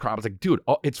 And she was crying. I was like, dude,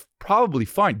 it's probably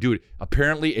fine. Dude,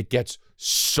 apparently it gets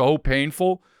so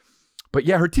painful. But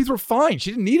yeah, her teeth were fine. She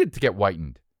didn't need it to get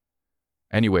whitened.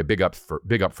 Anyway, big up for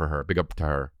her. Big up to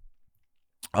her.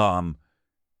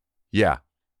 Yeah.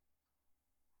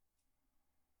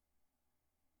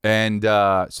 And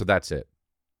so that's it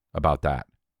about that.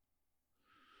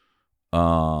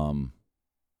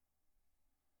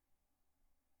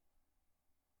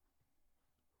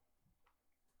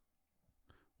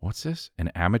 What's this? An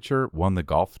amateur won the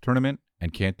golf tournament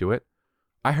and can't do it?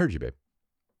 I heard you, babe.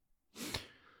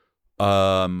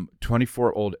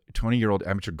 20-year-old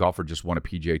amateur golfer just won a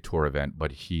PGA Tour event,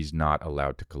 but he's not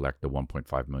allowed to collect the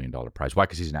 $1.5 million prize. Why?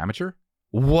 Because he's an amateur?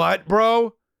 What,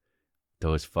 bro?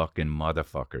 Those fucking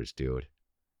motherfuckers, dude.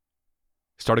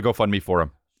 Start a GoFundMe for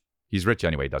him. He's rich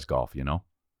anyway. He does golf, you know?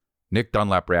 Nick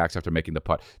Dunlap reacts after making the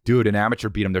putt. Dude, an amateur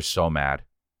beat him. They're so mad.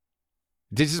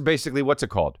 This is basically, what's it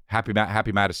called? Happy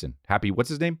Madison. What's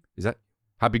his name? Is that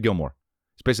Happy Gilmore?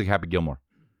 It's basically Happy Gilmore.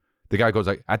 The guy goes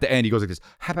like, at the end, he goes like this.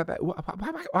 Why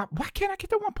can't I get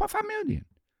the 1.5 million?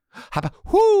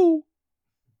 Whoo!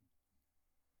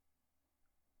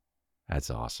 That's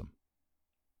awesome.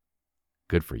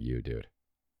 Good for you, dude.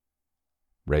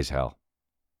 Raise hell.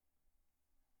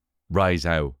 Rise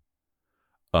out.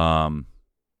 I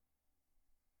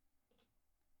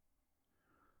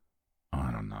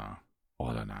don't know.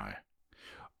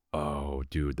 Oh,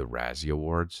 dude, the Razzie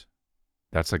Awards.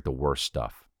 That's like the worst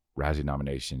stuff. Razzie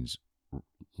nominations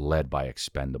led by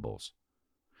Expendables.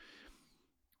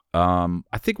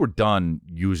 I think we're done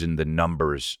using the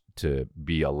numbers to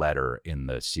be a letter in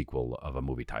the sequel of a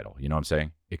movie title. You know what I'm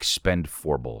saying?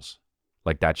 Expendables.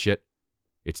 Like that shit.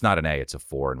 It's not an A, it's a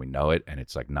 4, and we know it, and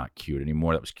it's like not cute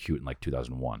anymore. That was cute in like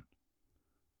 2001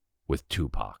 with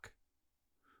Tupac.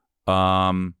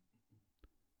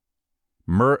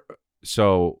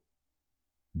 So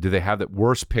do they have that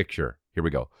worst picture? Here we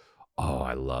go. Oh,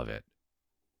 I love it.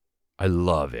 I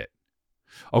love it.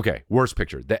 Okay, worst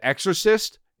picture. The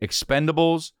Exorcist,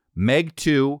 Expendables, Meg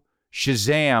 2,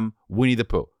 Shazam, Winnie the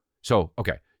Pooh. So,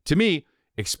 okay, to me,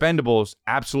 Expendables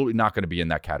absolutely not going to be in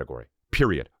that category.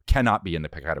 Period. Cannot be in the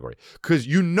category. Because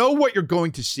you know what you're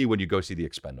going to see when you go see the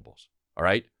Expendables. All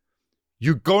right?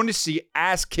 You're going to see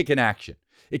ass-kicking action.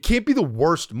 It can't be the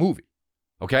worst movie.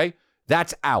 Okay?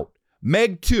 That's out.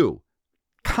 Meg 2,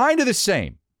 kind of the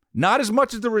same. Not as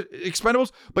much as the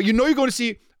Expendables, but you know you're going to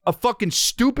see a fucking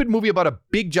stupid movie about a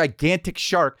big, gigantic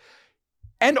shark.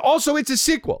 And also, it's a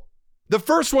sequel. The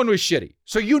first one was shitty.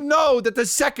 So you know that the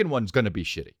second one's going to be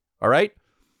shitty. All right?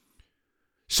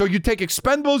 So you take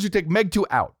Expendables, you take Meg 2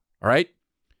 out. All right?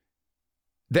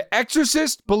 The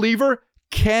Exorcist, Believer,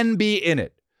 can be in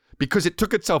it because it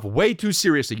took itself way too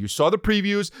seriously. You saw the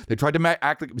previews. They tried to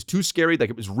act like it was too scary,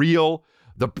 like it was real.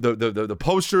 The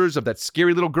posters of that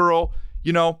scary little girl,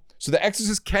 you know. So The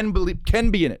Exorcist can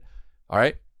be in it. All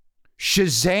right?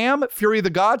 Shazam, Fury of the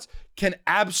Gods, can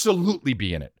absolutely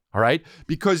be in it. All right?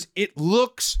 Because it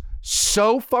looks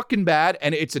so fucking bad,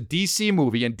 and it's a DC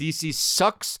movie, and DC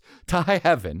sucks to high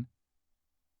heaven,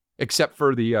 except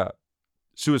for the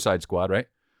Suicide Squad, right?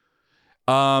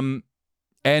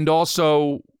 And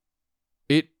also,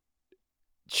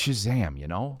 Shazam, you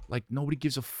know? Like, nobody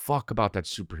gives a fuck about that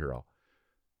superhero.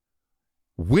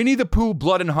 Winnie the Pooh,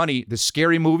 Blood and Honey, the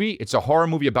scary movie, it's a horror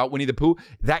movie about Winnie the Pooh,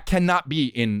 that cannot be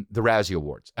in the Razzie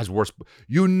Awards as worst.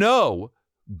 You know,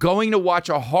 going to watch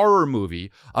a horror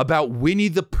movie about Winnie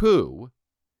the Pooh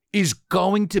is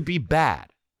going to be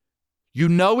bad. You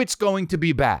know it's going to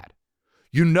be bad.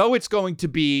 You know it's going to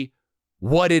be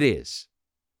what it is.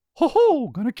 Ho ho,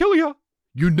 gonna kill ya.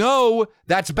 You know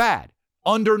that's bad.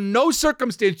 Under no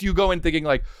circumstance you go in thinking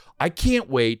like, I can't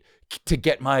wait to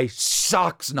get my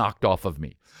socks knocked off of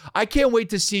me. I can't wait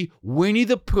to see Winnie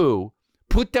the Pooh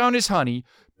put down his honey,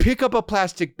 pick up a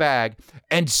plastic bag,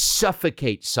 and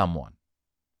suffocate someone.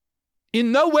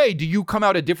 In no way do you come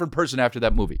out a different person after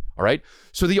that movie, all right?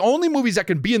 So the only movies that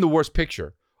can be in the worst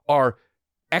picture are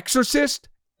Exorcist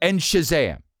and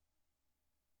Shazam.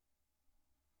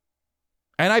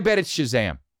 And I bet it's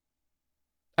Shazam.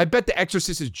 I bet The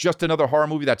Exorcist is just another horror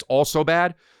movie that's also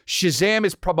bad. Shazam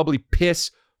is probably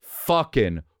piss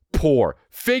fucking poor.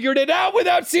 Figured it out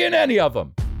without seeing any of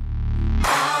them.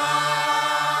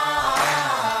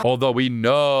 Although we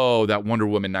know that Wonder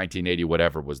Woman 1980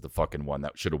 whatever was the fucking one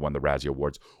that should have won the Razzie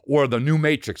Awards. Or The New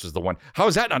Matrix was the one. How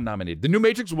is that not nominated? The New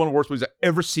Matrix was one of the worst movies I've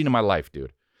ever seen in my life,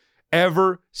 dude.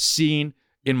 Ever seen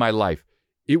in my life.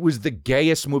 It was the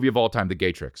gayest movie of all time, The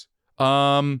Gaytrix.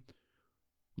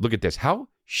 Look at this. How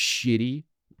shitty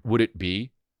would it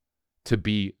be to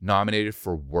be nominated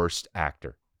for Worst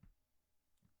Actor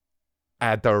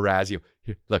at the Razzie?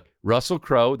 Look, Russell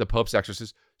Crowe, The Pope's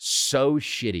Exorcist, so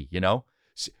shitty, you know?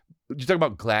 You talk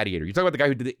about Gladiator. You talk about the guy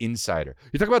who did The Insider.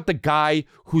 You talk about the guy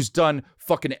who's done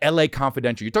fucking LA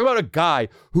Confidential. You talk about a guy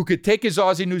who could take his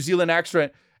Aussie New Zealand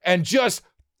accent and just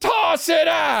toss it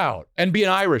out and be an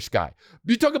Irish guy.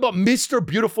 You talk about Mr.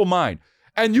 Beautiful Mind.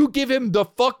 And you give him the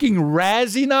fucking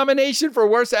Razzie nomination for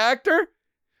Worst Actor?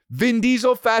 Vin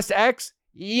Diesel, Fast X?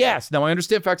 Yes. Now, I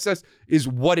understand Fast X is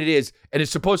what it is, and it's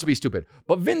supposed to be stupid.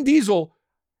 But Vin Diesel,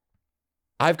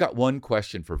 I've got one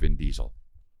question for Vin Diesel.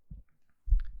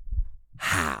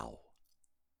 How?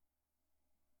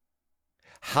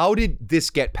 How did this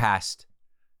get passed?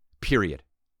 Period.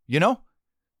 You know?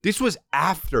 This was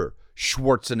after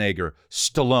Schwarzenegger,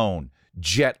 Stallone,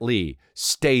 Jet Li,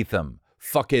 Statham,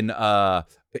 fucking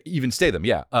even Statham,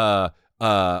 yeah.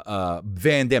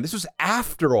 Van Damme. This was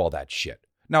after all that shit.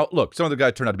 Now, look, some of the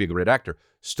guys turned out to be a great actor.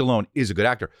 Stallone is a good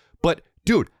actor. But,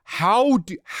 dude, how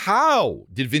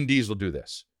did Vin Diesel do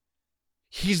this?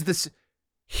 He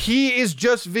is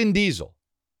just Vin Diesel.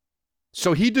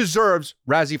 So he deserves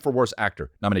Razzie for Worst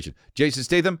Actor nomination. Jason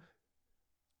Statham?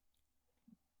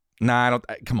 Nah, I don't.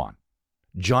 Come on.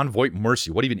 John Voight, Mercy.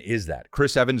 What even is that?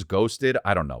 Chris Evans, Ghosted?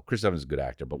 I don't know. Chris Evans is a good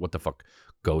actor, but what the fuck?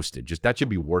 Ghosted. Just that should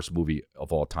be worst movie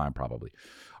of all time, probably.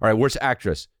 All right, worst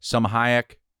actress. Salma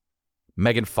Hayek,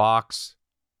 Megan Fox,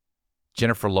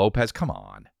 Jennifer Lopez. Come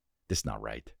on. This is not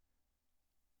right.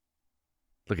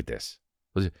 Look at this.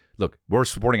 Look,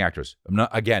 worst supporting actress.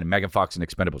 Again, Megan Fox and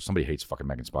Expendables. Somebody hates fucking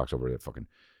Megan Fox over at fucking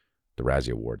the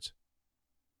Razzie Awards.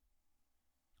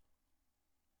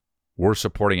 Worst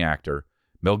supporting actor.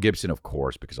 Mel Gibson, of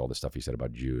course, because all the stuff he said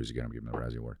about Jews, you're going to give him the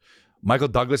Razzie Award. Michael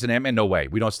Douglas and Ant-Man? No way.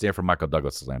 We don't stand for Michael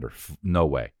Douglas slander. No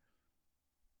way.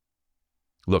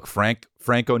 Look,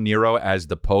 Franco Nero as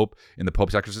the Pope in The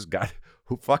Pope's Exorcist. God,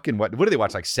 who fucking, what do they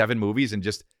watch? Like 7 movies and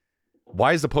just,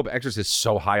 why is The Pope Exorcist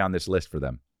so high on this list for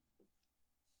them?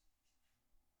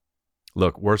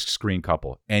 Look, worst screen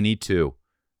couple. Any two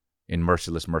in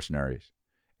Merciless Mercenaries.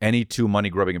 Any two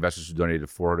money-grubbing investors who donated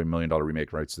 $400 million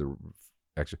remake rights to the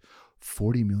Exorcist.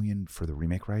 $40 million for the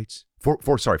remake rights?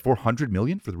 $400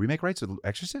 million for the remake rights of The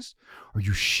Exorcist? Are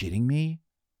you shitting me?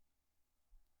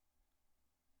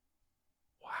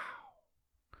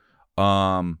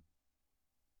 Wow.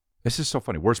 This is so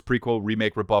funny. Worst prequel,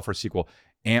 remake, ripoff, or sequel.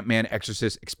 Ant-Man,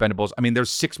 Exorcist, Expendables. I mean, there's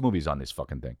 6 movies on this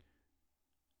fucking thing.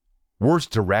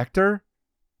 Worst director?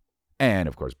 And,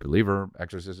 of course, Believer,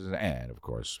 Exorcist, and, of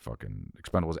course, fucking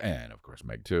Expendables, and, of course,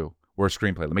 Meg 2. Worst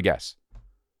screenplay. Let me guess.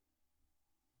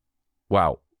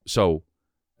 Wow. So,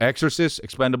 Exorcist,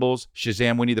 Expendables,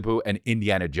 Shazam, Winnie the Pooh, and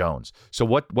Indiana Jones. So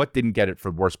what didn't get it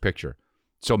for worst picture?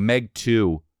 So Meg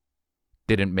 2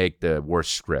 didn't make the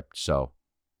worst script. So,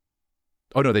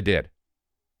 oh no, they did.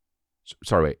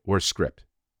 Sorry, wait, worst script.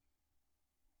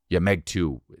 Yeah, Meg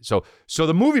 2. So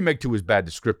the movie Meg 2 was bad.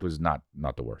 The script was not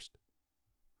the worst.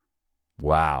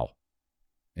 Wow,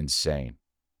 insane.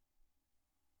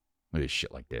 Look at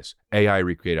shit like this. AI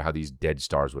recreated how these dead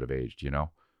stars would have aged. You know.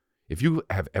 If you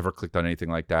have ever clicked on anything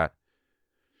like that,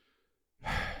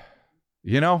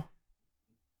 you know,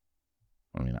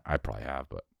 I mean, I probably have,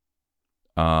 but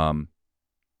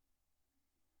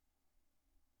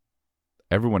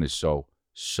everyone is so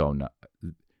not.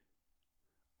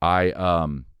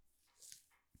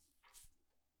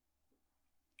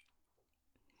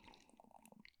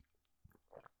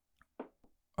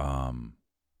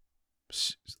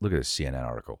 Look at this CNN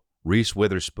article. Reese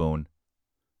Witherspoon.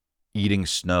 Eating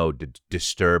snow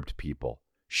disturbed people.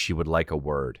 She would like a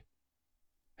word.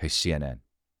 Hey, CNN.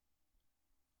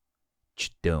 What you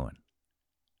doing?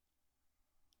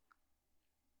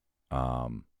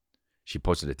 She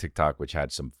posted a TikTok which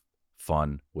had some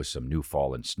fun with some new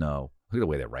fallen snow. Look at the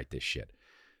way they write this shit.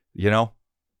 You know?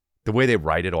 The way they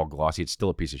write it all glossy, it's still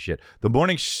a piece of shit. The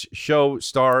morning show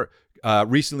star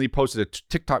recently posted a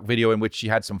TikTok video in which she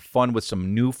had some fun with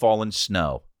some new fallen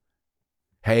snow.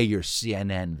 Hey, you're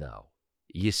CNN, though.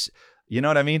 You know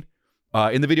what I mean?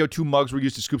 In the video, 2 mugs were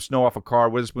used to scoop snow off a car.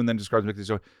 Witherspoon then describes it.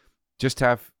 So just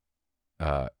have...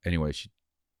 anyway,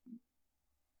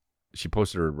 she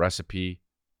posted her recipe.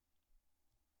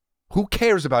 Who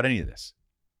cares about any of this?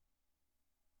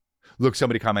 Look,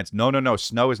 somebody comments, no.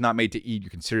 Snow is not made to eat.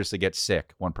 You can seriously get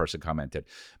sick. One person commented.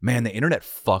 Man, the internet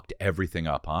fucked everything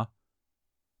up, huh?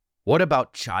 What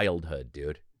about childhood,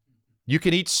 dude? You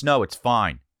can eat snow. It's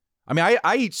fine. I mean,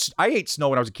 I ate snow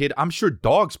when I was a kid. I'm sure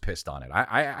dogs pissed on it.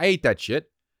 I ate that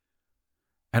shit.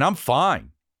 And I'm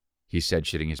fine, he said,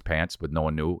 shitting his pants, but no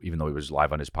one knew, even though he was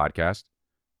live on his podcast.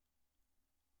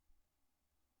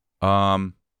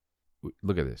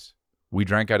 Look at this. We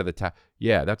drank out of the tap.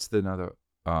 Yeah, that's another.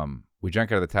 We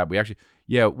drank out of the tap.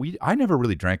 I never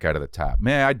really drank out of the tap.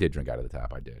 Man, I did drink out of the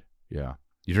tap. I did. Yeah.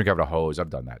 You drink out of a hose. I've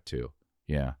done that too.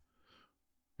 Yeah.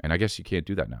 And I guess you can't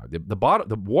do that now.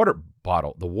 The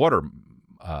water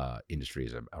industry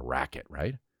is a racket,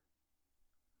 right?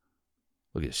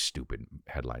 Look at this stupid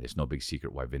headline. It's no big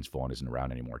secret why Vince Vaughn isn't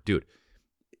around anymore. Dude,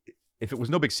 if it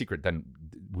was no big secret, then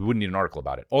we wouldn't need an article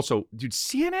about it. Also, dude,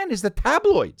 CNN is the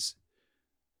tabloids.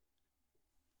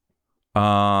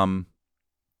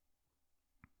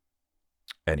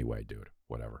 Anyway, dude,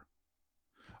 whatever.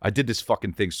 I did this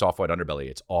fucking thing, Soft White Underbelly.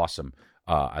 It's awesome.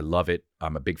 I love it.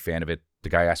 I'm a big fan of it. The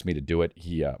guy asked me to do it.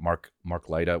 He, Mark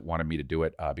Lyda wanted me to do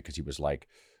it because he was like,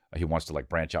 he wants to like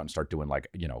branch out and start doing like,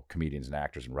 you know, comedians and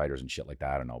actors and writers and shit like that.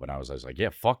 I don't know. But I was like, yeah,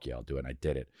 fuck yeah, I'll do it. And I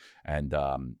did it. And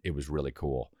it was really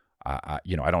cool. I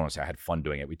don't want to say I had fun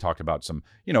doing it. We talked about some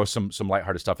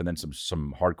lighthearted stuff and then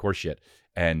some hardcore shit.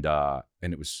 And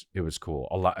it was cool.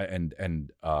 A lot.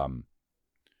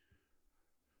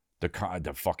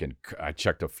 I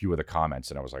checked a few of the comments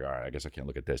and I was like, all right, I guess I can't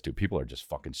look at this, dude. People are just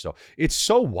fucking it's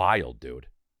so wild, dude.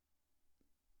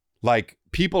 Like,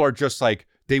 people are just like,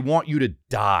 they want you to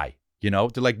die, you know?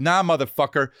 They're like, nah,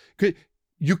 motherfucker.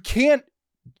 You can't,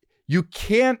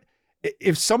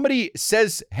 if somebody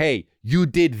says, hey, you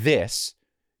did this,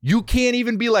 you can't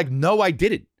even be like, no, I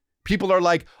didn't. People are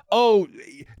like, oh,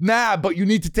 nah, but you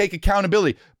need to take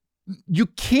accountability. You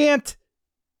can't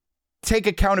take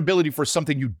accountability for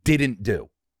something you didn't do.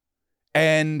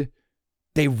 And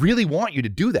they really want you to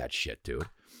do that shit, dude.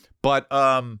 But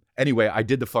anyway, I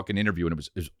did the fucking interview and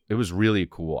it was really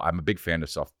cool. I'm a big fan of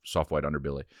Soft White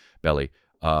Underbelly.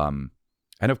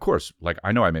 And of course, like,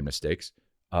 I know I made mistakes.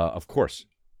 Of course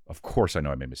I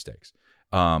know I made mistakes.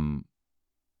 And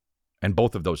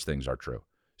both of those things are true.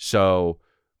 So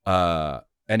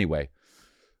anyway,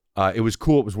 it was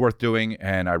cool. It was worth doing.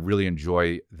 And I really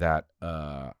enjoy that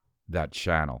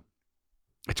channel.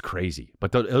 It's crazy.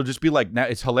 But it'll just be like, now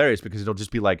it's hilarious because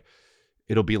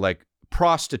it'll be like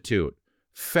prostitute,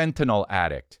 fentanyl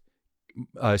addict,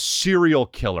 serial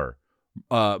killer,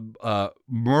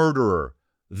 murderer,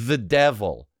 the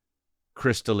devil,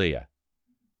 Crystalia,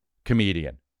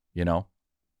 comedian, you know?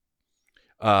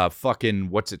 Fucking,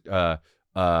 what's it?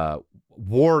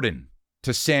 Warden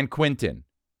to San Quentin.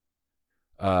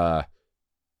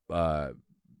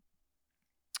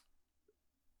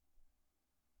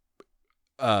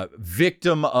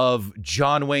 Victim of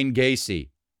John Wayne Gacy,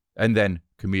 and then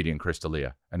comedian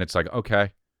Crystalia. And it's like,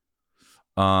 okay.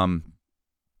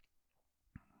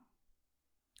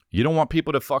 You don't want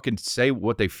people to fucking say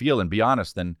what they feel and be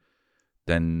honest, then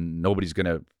nobody's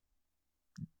gonna,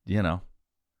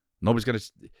 nobody's gonna.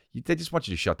 They just want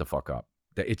you to shut the fuck up.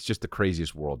 It's just the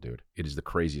craziest world, dude. It is the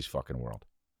craziest fucking world.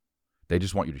 They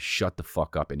just want you to shut the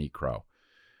fuck up and eat crow.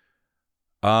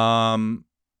 Look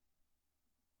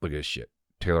at this shit.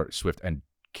 Taylor Swift and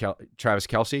Travis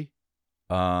Kelce.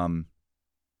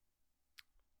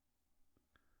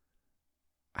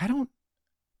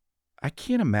 I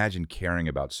can't imagine caring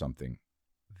about something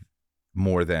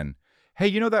more than, hey,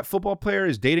 you know that football player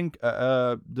is dating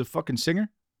the fucking singer?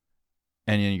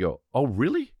 And then you go, oh,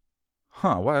 really?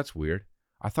 Huh, well, that's weird.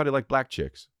 I thought he liked black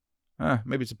chicks.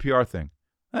 Maybe it's a PR thing.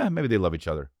 Maybe they love each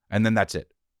other. And then that's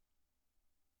it.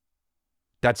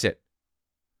 That's it.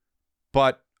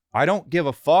 But I don't give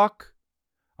a fuck.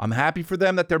 I'm happy for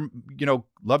them that they're,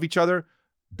 love each other.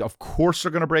 Of course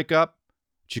they're going to break up.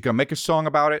 She's going to make a song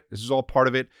about it. This is all part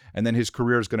of it. And then his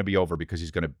career is going to be over because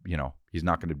he's going to, he's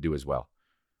not going to do as well.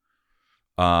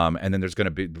 And then there's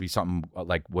going to be something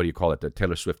like, what do you call it? The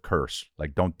Taylor Swift curse.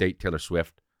 Like, don't date Taylor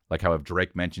Swift. Like how if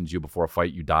Drake mentions you before a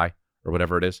fight, you die, or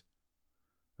whatever it is.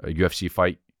 A UFC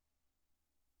fight.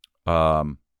 I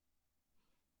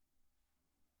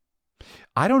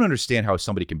don't understand how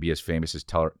somebody can be as famous as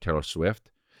Taylor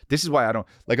Swift. This is why I don't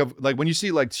like when you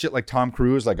see like shit like Tom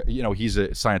Cruise, like, he's a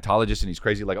Scientologist and he's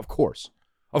crazy. Like, of course,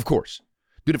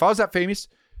 dude. If I was that famous,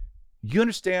 you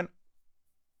understand?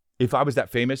 If I was that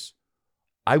famous,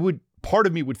 part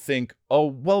of me would think, oh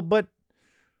well, but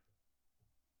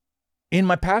in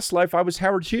my past life, I was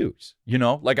Howard Hughes.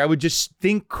 Like I would just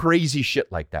think crazy shit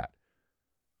like that.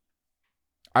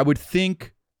 I would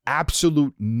think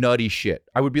absolute nutty shit.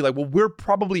 I would be like, well, we're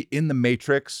probably in the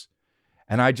Matrix,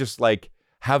 and I just like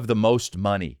have the most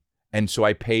money, and so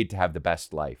I paid to have the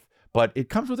best life. But it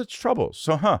comes with its troubles.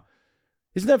 So,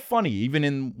 isn't that funny?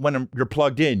 Even when you're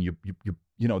plugged in, you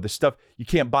the stuff you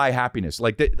can't buy happiness.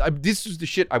 Like this is the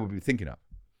shit I would be thinking of.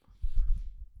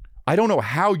 I don't know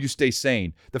how you stay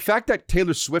sane. The fact that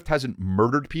Taylor Swift hasn't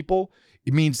murdered people,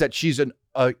 it means that she's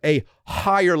a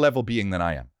higher level being than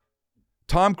I am.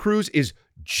 Tom Cruise is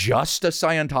just a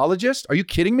Scientologist? Are you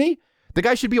kidding me? The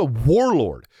guy should be a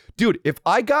warlord. Dude, if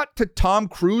I got to Tom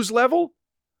Cruise level,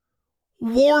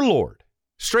 warlord.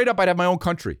 Straight up, I'd have my own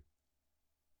country.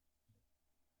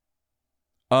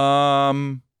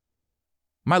 My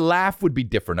laugh would be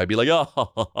different. I'd be like,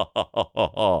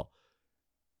 oh.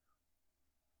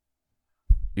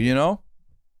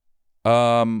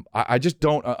 I just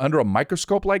don't, under a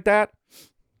microscope like that,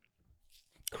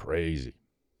 crazy.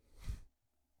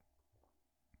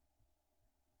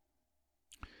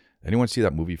 Anyone see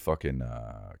that movie fucking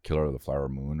Killer of the Flower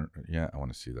Moon? Yeah, I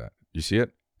want to see that. You see it?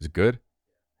 Is it good?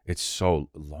 It's so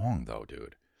long though,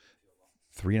 dude.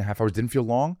 3.5 hours. Didn't feel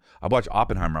long. I watched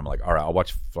Oppenheimer. I'm like, all right, I'll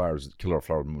watch Killer of the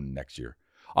Flower Moon next year.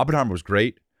 Oppenheimer was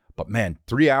great, but man,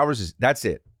 3 hours that's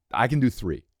it. I can do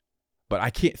 3. But I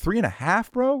can't,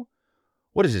 3.5, bro?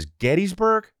 What is this,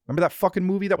 Gettysburg? Remember that fucking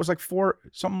movie that was like 4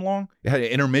 something long? It had an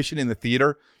intermission in the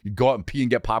theater. You'd go out and pee and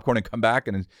get popcorn and come back,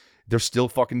 and they're still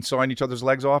fucking sawing each other's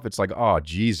legs off. It's like, oh,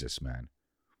 Jesus, man.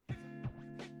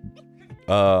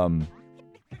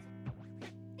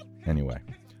 Anyway.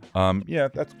 Yeah,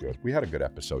 that's good. We had a good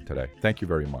episode today. Thank you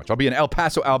very much. I'll be in El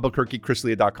Paso, Albuquerque,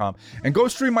 ChrisLeah.com. And go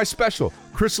stream my special,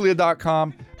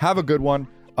 ChrisLeah.com. Have a good one.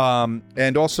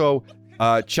 And also,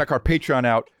 check our Patreon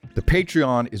out. The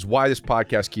Patreon is why this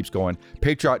podcast keeps going.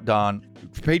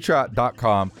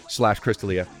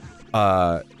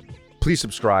 Patreon.com/ChrisLeah. Please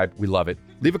subscribe. We love it.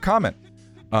 Leave a comment.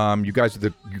 You guys are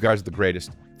the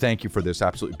greatest. Thank you for this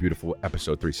absolutely beautiful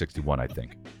episode 361, I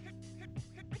think.